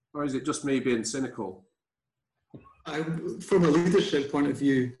 or is it just me being cynical? From a leadership point of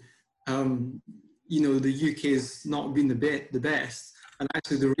view, you know, the UK has not been the best, and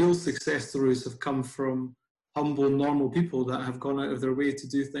actually the real success stories have come from humble, normal people that have gone out of their way to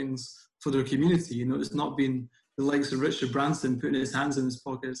do things for their community. You know, it's not been the likes of Richard Branson putting his hands in his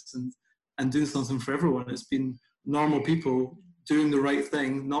pockets and doing something for everyone. It's been normal people doing the right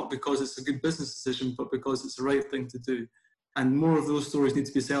thing, not because it's a good business decision, but because it's the right thing to do. And more of those stories need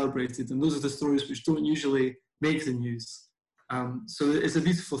to be celebrated. And those are the stories which don't usually make the news. So it's a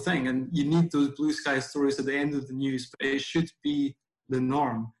beautiful thing. And you need those blue sky stories at the end of the news, but it should be the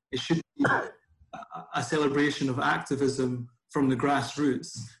norm. It should be a celebration of activism from the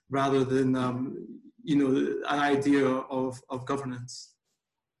grassroots rather than, an idea of governance.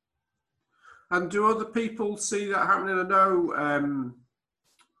 And do other people see that happening?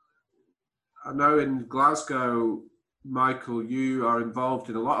 I know in Glasgow, Michael, you are involved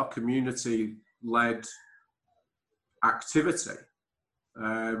in a lot of community-led activity.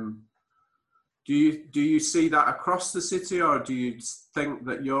 Do you see that across the city, or do you think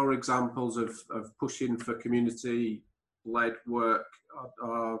that your examples of pushing for community-led work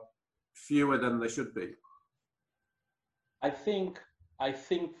are fewer than they should be? I think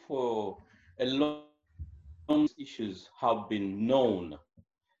for a long issues have been known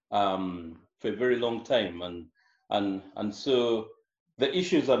for a very long time, and so the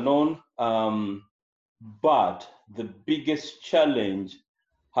issues are known, but the biggest challenge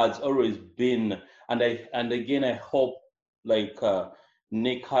has always been, and again I hope, like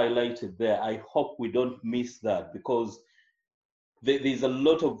Nick highlighted there, I hope we don't miss that, because there's a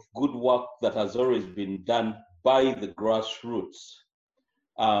lot of good work that has always been done by the grassroots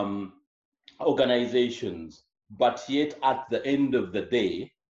organizations, but yet at the end of the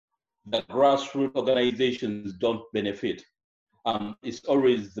day, the grassroots organizations don't benefit. It's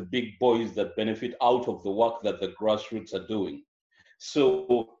always the big boys that benefit out of the work that the grassroots are doing.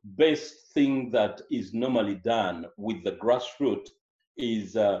 So best thing that is normally done with the grassroots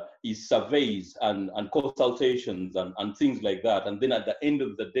is surveys and consultations and things like that. And then at the end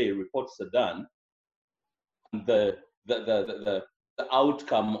of the day, reports are done. And the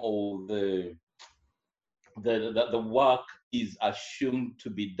outcome or the work is assumed to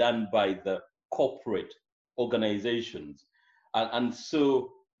be done by the corporate organizations. And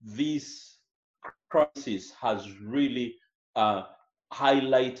so this crisis has really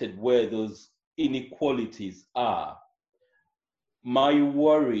highlighted where those inequalities are. My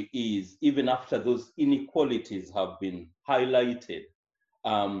worry is, even after those inequalities have been highlighted,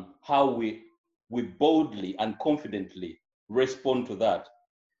 how we boldly and confidently respond to that.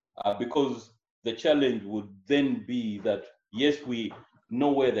 Because the challenge would then be that, yes, we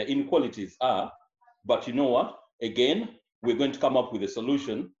know where the inequalities are, but you know what? Again, we're going to come up with a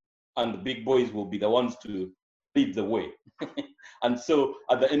solution, and the big boys will be the ones to lead the way. And so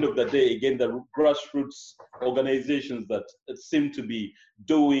at the end of the day, again, the grassroots organizations that seem to be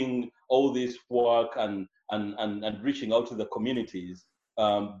doing all this work and reaching out to the communities,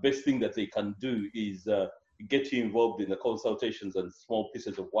 best thing that they can do is get you involved in the consultations and small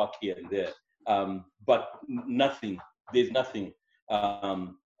pieces of work here and there. But there's nothing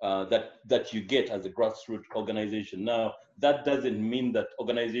that you get as a grassroots organization. Now, that doesn't mean that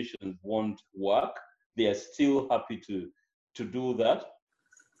organizations won't work. They are still happy to do that.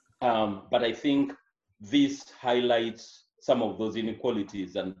 But I think this highlights some of those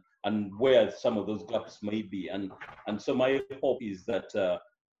inequalities and where some of those gaps may be. And so my hope is that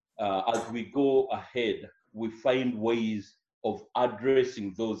as we go ahead, we find ways of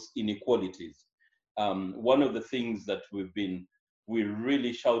addressing those inequalities. One of the things that we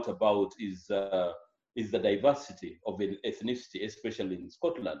really shout about is the diversity of ethnicity, especially in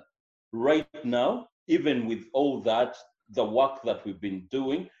Scotland. Right now, even with all that, the work that we've been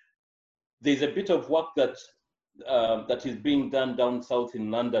doing, there's a bit of work that is being done down south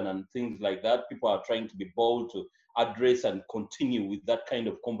in London and things like that. People are trying to be bold to address and continue with that kind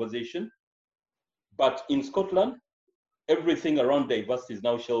of conversation. But in Scotland, everything around diversity is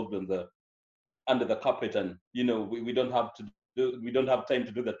now shelved under the carpet, and we don't have time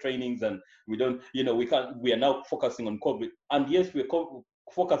to do the trainings, and we are now focusing on COVID. And yes, we're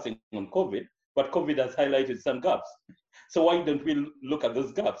focusing on COVID, but COVID has highlighted some gaps. So why don't we look at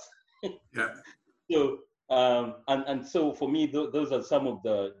those gaps? Yeah. So and so for me, those are some of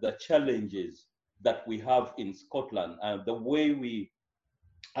the challenges that we have in Scotland. The way we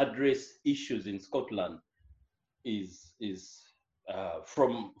address issues in Scotland is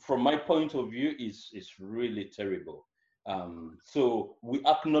from my point of view is really terrible. So we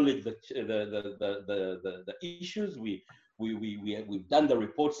acknowledge the issues. We've done the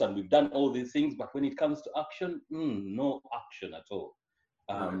reports and we've done all these things, but when it comes to action, no action at all.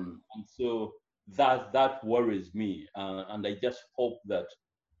 And so that worries me, and I just hope that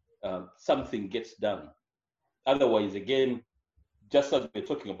something gets done. Otherwise, again, just as we're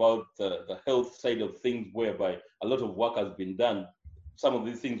talking about the health side of things, whereby a lot of work has been done, some of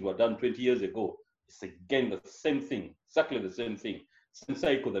these things were done 20 years ago. It's again the same thing, exactly the same thing, same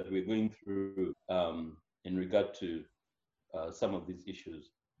cycle that we're going through in regard to some of these issues.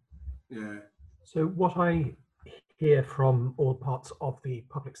 Yeah. So what I hear from all parts of the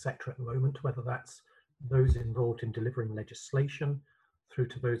public sector at the moment, whether that's those involved in delivering legislation through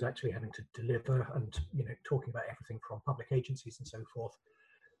to those actually having to deliver and, you know, talking about everything from public agencies and so forth,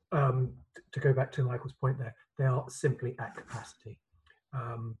 to go back to Michael's point there, they are simply at capacity.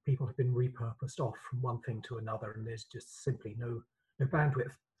 People have been repurposed off from one thing to another, and there's just simply no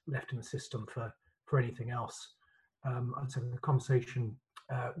bandwidth left in the system for anything else. I was having a conversation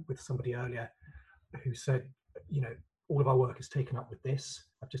with somebody earlier who said, you know, all of our work is taken up with this.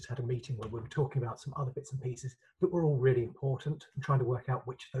 I've just had a meeting where we were talking about some other bits and pieces that were all really important and trying to work out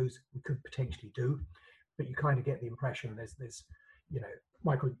which of those we could potentially do. But you kind of get the impression there's you know,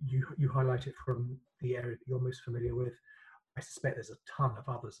 Michael, you highlight it from the area that you're most familiar with. I suspect there's a ton of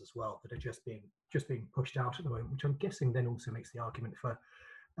others as well that are just being pushed out at the moment, which I'm guessing then also makes the argument for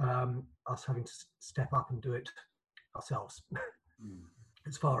us having to step up and do it ourselves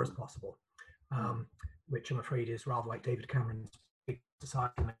as far as possible, which I'm afraid is rather like David Cameron's big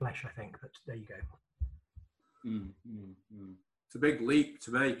society in the flesh, I think, but there you go. It's a big leap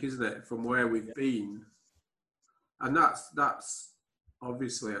to make, isn't it, from where we've been? And that's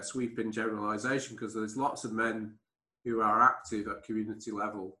obviously a sweeping generalisation, because there's lots of men who are active at community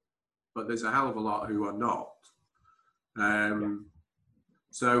level, but there's a hell of a lot who are not.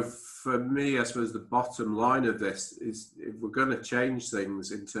 So for me, I suppose the bottom line of this is, if we're going to change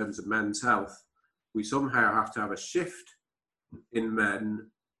things in terms of men's health, we somehow have to have a shift in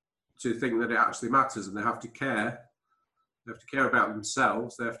men to think that it actually matters, and they have to care. They have to care about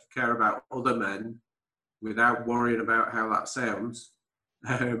themselves. They have to care about other men without worrying about how that sounds.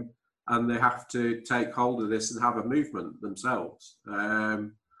 And they have to take hold of this and have a movement themselves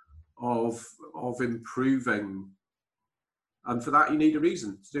of improving. And for that, you need a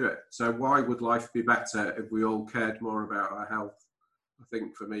reason to do it. So why would life be better if we all cared more about our health? I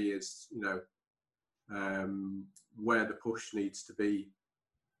think for me is, you know, where the push needs to be.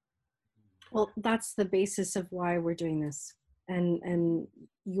 Well, that's the basis of why we're doing this. And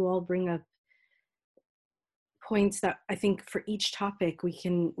you all bring up points that I think for each topic we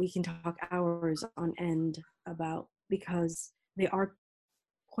can talk hours on end about, because they are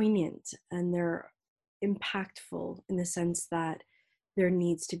poignant and they're impactful in the sense that there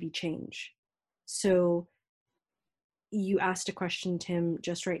needs to be change. So you asked a question, Tim,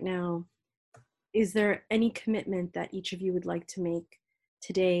 just right now. Is there any commitment that each of you would like to make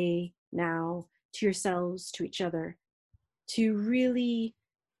today, now, to yourselves, to each other, to really,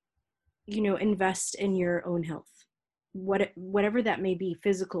 you know, invest in your own health, whatever that may be,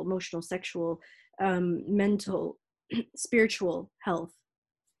 physical, emotional, sexual, mental, spiritual health?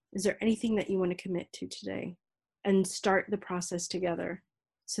 Is there anything that you want to commit to today and start the process together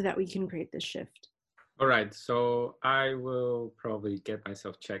so that we can create this shift? All right, so I will probably get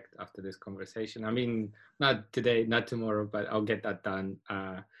myself checked after this conversation. I mean, not today, not tomorrow, but I'll get that done.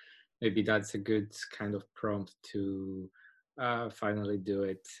 Maybe that's a good kind of prompt to finally do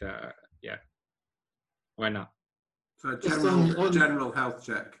it. Yeah, why not? So general health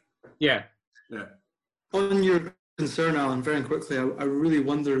check. Yeah. On your concern, Alan, very quickly, I really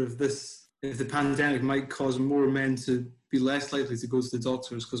wonder if the pandemic might cause more men to be less likely to go to the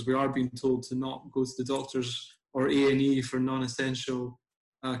doctors, because we are being told to not go to the doctors or A&E for non-essential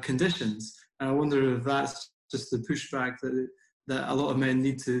conditions. And I wonder if that's just the pushback that a lot of men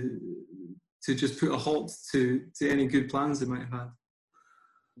need to just put a halt to any good plans they might have had.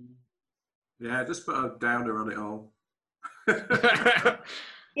 Yeah, just put a downer on it all.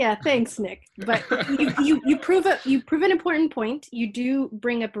 Yeah, thanks, Nick. But you prove an important point. You do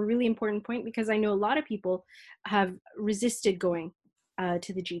bring up a really important point, because I know a lot of people have resisted going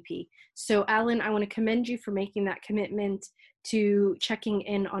to the GP. So Alan, I want to commend you for making that commitment to checking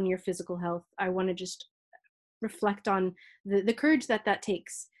in on your physical health. I want to just reflect on the courage that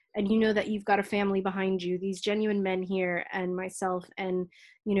takes. And you know that you've got a family behind you, these genuine men here, and myself, and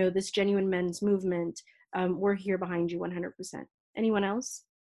you know, this genuine men's movement. We're here behind you 100%. Anyone else?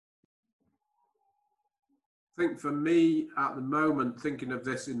 I think for me at the moment, thinking of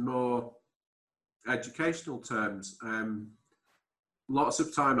this in more educational terms, lots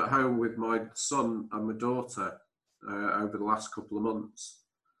of time at home with my son and my daughter over the last couple of months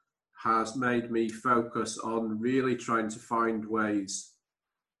has made me focus on really trying to find ways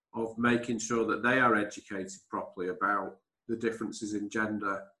of making sure that they are educated properly about the differences in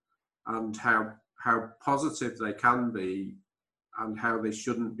gender and how positive they can be and how they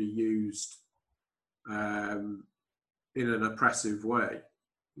shouldn't be used in an oppressive way,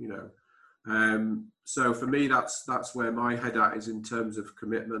 you know. So for me, that's where my head at is in terms of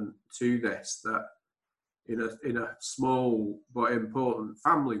commitment to this, that in a small but important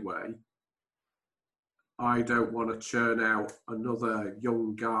family way, I don't want to churn out another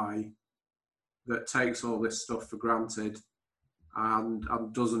young guy that takes all this stuff for granted and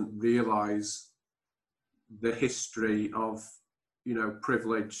doesn't realise the history of, you know,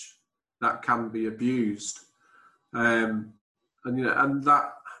 privilege that can be abused. And you know, and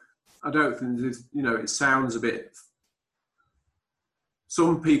that, I don't think this, you know, it sounds a bit,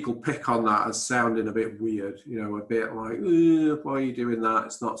 some people pick on that as sounding a bit weird, you know, a bit like, why are you doing that?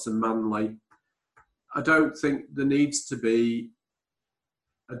 It's not so manly. I don't think there needs to be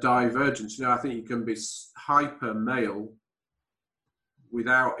a divergence. You know, I think you can be hyper male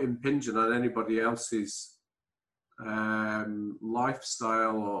without impinging on anybody else's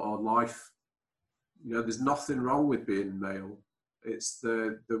lifestyle or life. You know, there's nothing wrong with being male. It's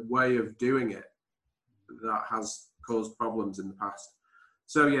the way of doing it that has caused problems in the past.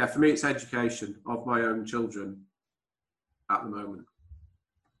 So yeah, for me, it's education of my own children at the moment.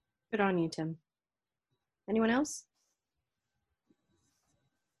 Good on you, Tim. Anyone else?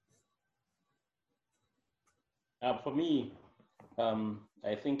 For me,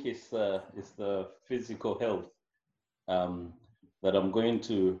 I think it's the physical health that I'm going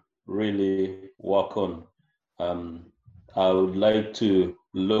to really work on. I would like to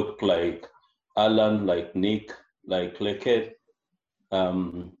look like Alan, like Nick, like Leket.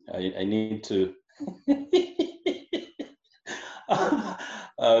 I need to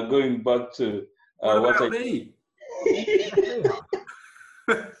going back to what about me?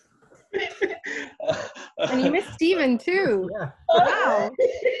 And you missed Stephen too. Yeah. Wow.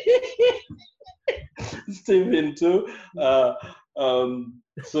 Stephen too.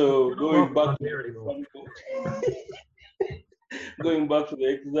 So going back going back to the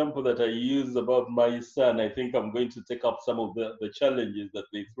example that I used about my son, I think I'm going to take up some of the challenges that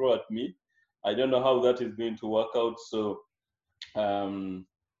they throw at me. I don't know how that is going to work out. So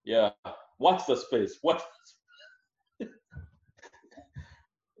yeah, watch the space. Watch.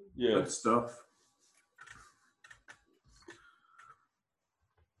 Yeah. Good stuff.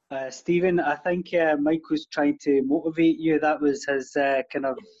 Stephen, I think Mike was trying to motivate you. That was his kind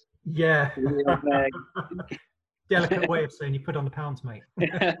of delicate way of saying you put on the pounds, mate.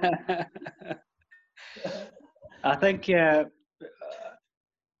 I think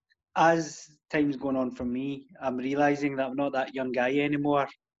as time's going on for me, I'm realising that I'm not that young guy anymore.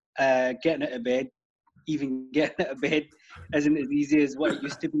 Getting out of bed, even getting out of bed, isn't as easy as what it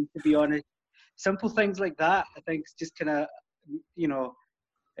used to be honest. Simple things like that, I think, just kind of, you know,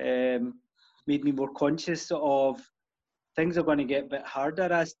 made me more conscious of things are going to get a bit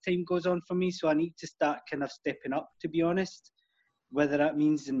harder as time goes on for me. So I need to start kind of stepping up, to be honest, whether that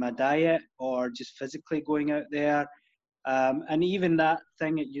means in my diet or just physically going out there. And even that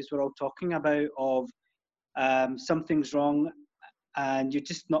thing that you were all talking about of something's wrong and you're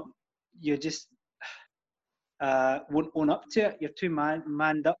just won't own up to it. You're too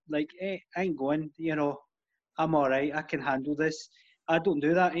manned up, like, hey, I ain't going, you know, I'm all right, I can handle this. I don't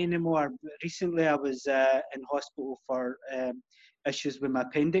do that anymore. Recently, I was in hospital for issues with my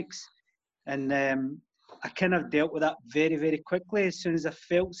appendix, and I kind of dealt with that very, very quickly. As soon as I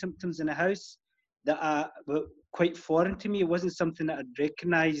felt symptoms in the house that were quite foreign to me, it wasn't something that I'd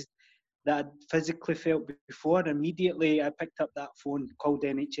recognised that I'd physically felt before. Immediately, I picked up that phone, called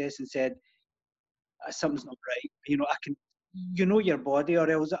NHS, and said, "Something's not right." You know, you know your body, or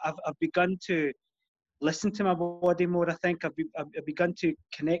else I've begun to listen to my body more. I think I've begun to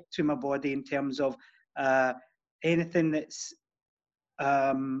connect to my body in terms of anything that's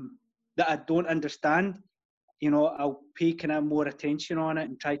that I don't understand. You know, I'll pay kind of more attention on it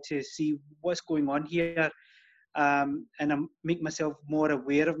and try to see what's going on here, and I make myself more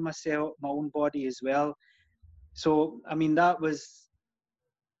aware of myself, my own body as well. So, I mean, that was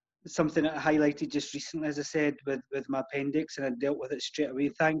something that I highlighted just recently, as I said, with my appendix, and I dealt with it straight away,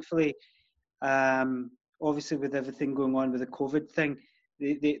 thankfully. Obviously, with everything going on with the COVID thing,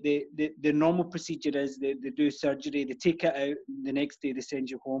 the normal procedure is they do surgery, they take it out, the next day they send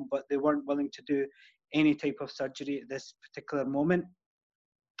you home, but they weren't willing to do any type of surgery at this particular moment.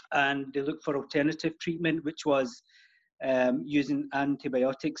 And they looked for alternative treatment, which was using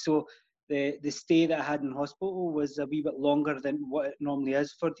antibiotics. So the stay that I had in hospital was a wee bit longer than what it normally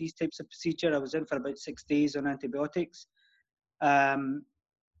is for these types of procedure. I was in for about 6 days on antibiotics.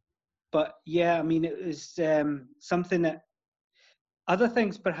 But yeah, I mean, it was something that other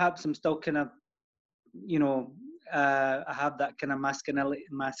things perhaps I'm still kind of, you know, I have that kind of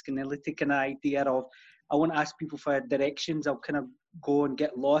masculinity kind of idea of I won't ask people for directions. I'll kind of go and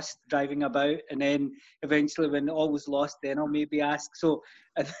get lost driving about, and then eventually when all was lost, then I'll maybe ask. So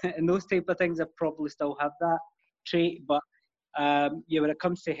and those type of things, I probably still have that trait. But yeah, when it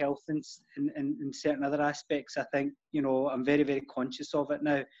comes to health and certain other aspects, I think, you know, I'm very, very conscious of it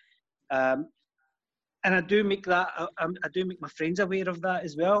now. And I do make that, I do make my friends aware of that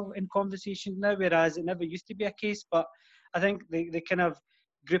as well in conversations now, whereas it never used to be a case. But I think the kind of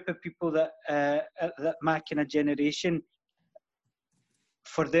group of people that my kind of generation,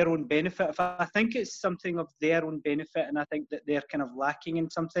 for their own benefit, if I think it's something of their own benefit and I think that they're kind of lacking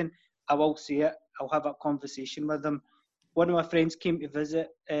in something, I will say it. I'll have a conversation with them. One of my friends came to visit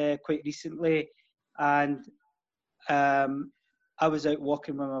quite recently, and I was out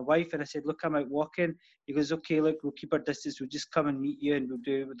walking with my wife, and I said, look, I'm out walking. He goes, okay, look, we'll keep our distance. We'll just come and meet you and we'll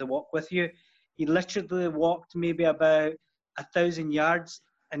do the walk with you. He literally walked maybe about 1,000 yards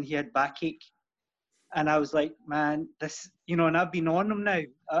and he had backache. And I was like, man, this, you know, and I've been on him now.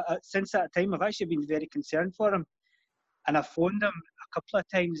 Since that time, I've actually been very concerned for him. And I phoned him a couple of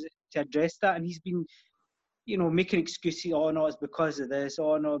times to address that. And he's been, you know, making excuses. Oh, no, it's because of this.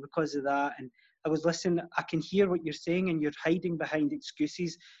 Oh, no, because of that. And I was listening. I can hear what you're saying, and you're hiding behind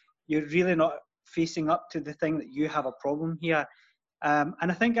excuses. You're really not facing up to the thing that you have a problem here. And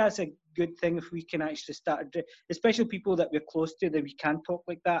I think that's a good thing if we can actually start, especially people that we're close to, that we can talk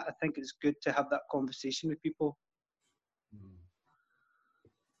like that. I think it's good to have that conversation with people.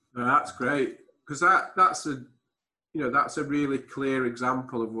 No, that's great, because that's a, you know, that's a really clear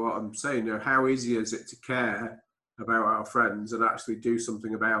example of what I'm saying. You know, how easy is it to care about our friends and actually do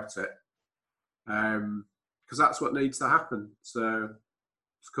something about it? Because that's what needs to happen. So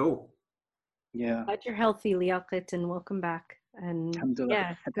it's cool. Yeah. Glad you're healthy, Liaqat, and welcome back. And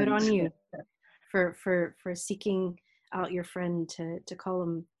yeah, good on you for seeking out your friend to call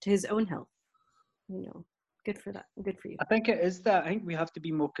him to his own health. You know, good for that. Good for you. I think it is that. I think we have to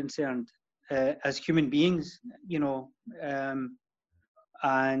be more concerned as human beings, you know,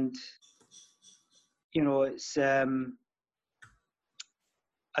 and you know, it's. I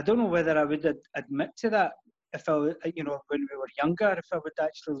don't know whether I would admit to that if I, you know, when we were younger, if I would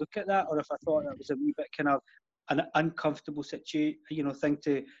actually look at that, or if I thought that was a wee bit kind of an uncomfortable situation, you know, thing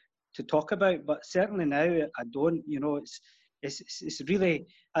to talk about. But certainly now, I don't. You know, it's really,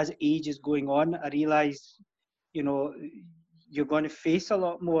 as age is going on, I realise, you know, you're going to face a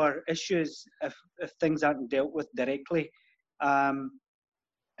lot more issues if things aren't dealt with directly, and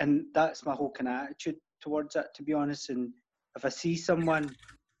that's my whole kind of attitude towards it, to be honest. And if I see someone,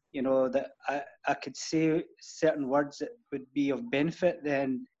 you know, that I could say certain words that would be of benefit,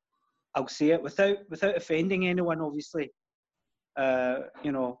 then I'll say it without offending anyone, obviously.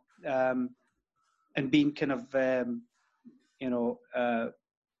 You know, and being kind of, you know,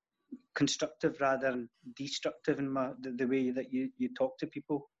 constructive rather than destructive in the way that you talk to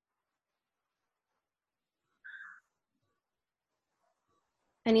people.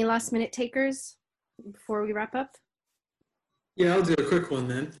 Any last minute takers before we wrap up? Yeah, I'll do a quick one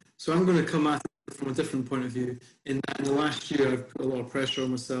then. So I'm going to come at it from a different point of view. In the last year, I've put a lot of pressure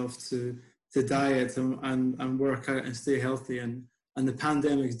on myself to diet and work out and stay healthy. And the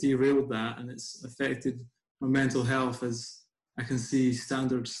pandemic's derailed that, and it's affected my mental health as I can see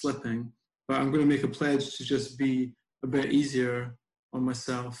standards slipping. But I'm going to make a pledge to just be a bit easier on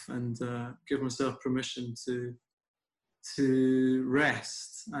myself and give myself permission to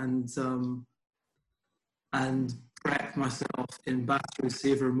rest and prep myself in battery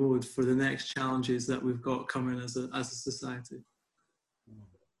saver mode for the next challenges that we've got coming as a society.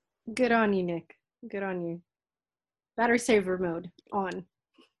 Good on you, Nick. Good on you. Battery saver mode on.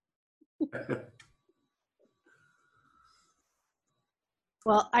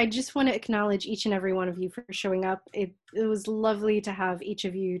 Well, I just want to acknowledge each and every one of you for showing up. It was lovely to have each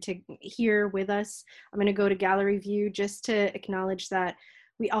of you here with us. I'm going to go to gallery view just to acknowledge that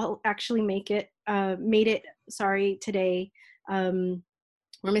we all actually made it today. We're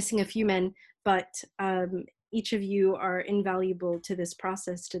missing a few men, but each of you are invaluable to this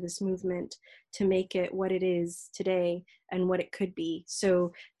process, to this movement, to make it what it is today and what it could be.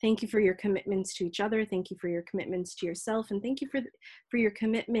 So thank you for your commitments to each other. Thank you for your commitments to yourself. And thank you for your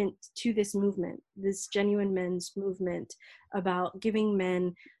commitment to this movement, this Genuine Men's movement about giving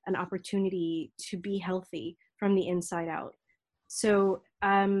men an opportunity to be healthy from the inside out. So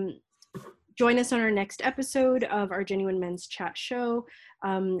join us on our next episode of our Genuine Men's Chat show,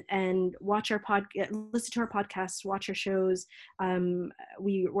 and watch our listen to our podcasts, watch our shows.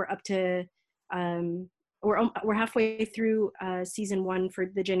 We're up to we're halfway through season 1 for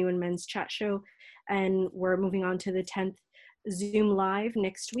the Genuine Men's Chat show, and we're moving on to the 10th Zoom Live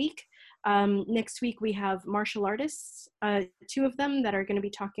next week. Next week, we have martial artists, 2 of them that are going to be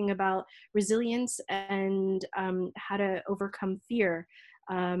talking about resilience and how to overcome fear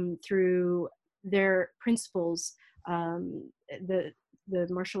through their principles, the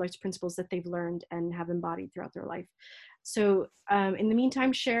martial arts principles that they've learned and have embodied throughout their life. So in the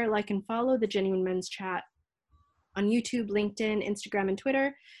meantime, share, like, and follow the Genuine Men's Chat on YouTube, LinkedIn, Instagram, and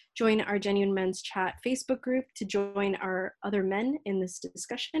Twitter. Join our Genuine Men's Chat Facebook group to join our other men in this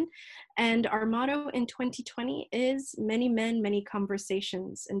discussion. And our motto in 2020 is many men, many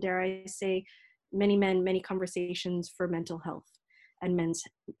conversations. And dare I say, many men, many conversations for mental health and men's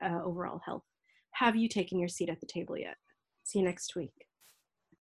overall health. Have you taken your seat at the table yet? See you next week.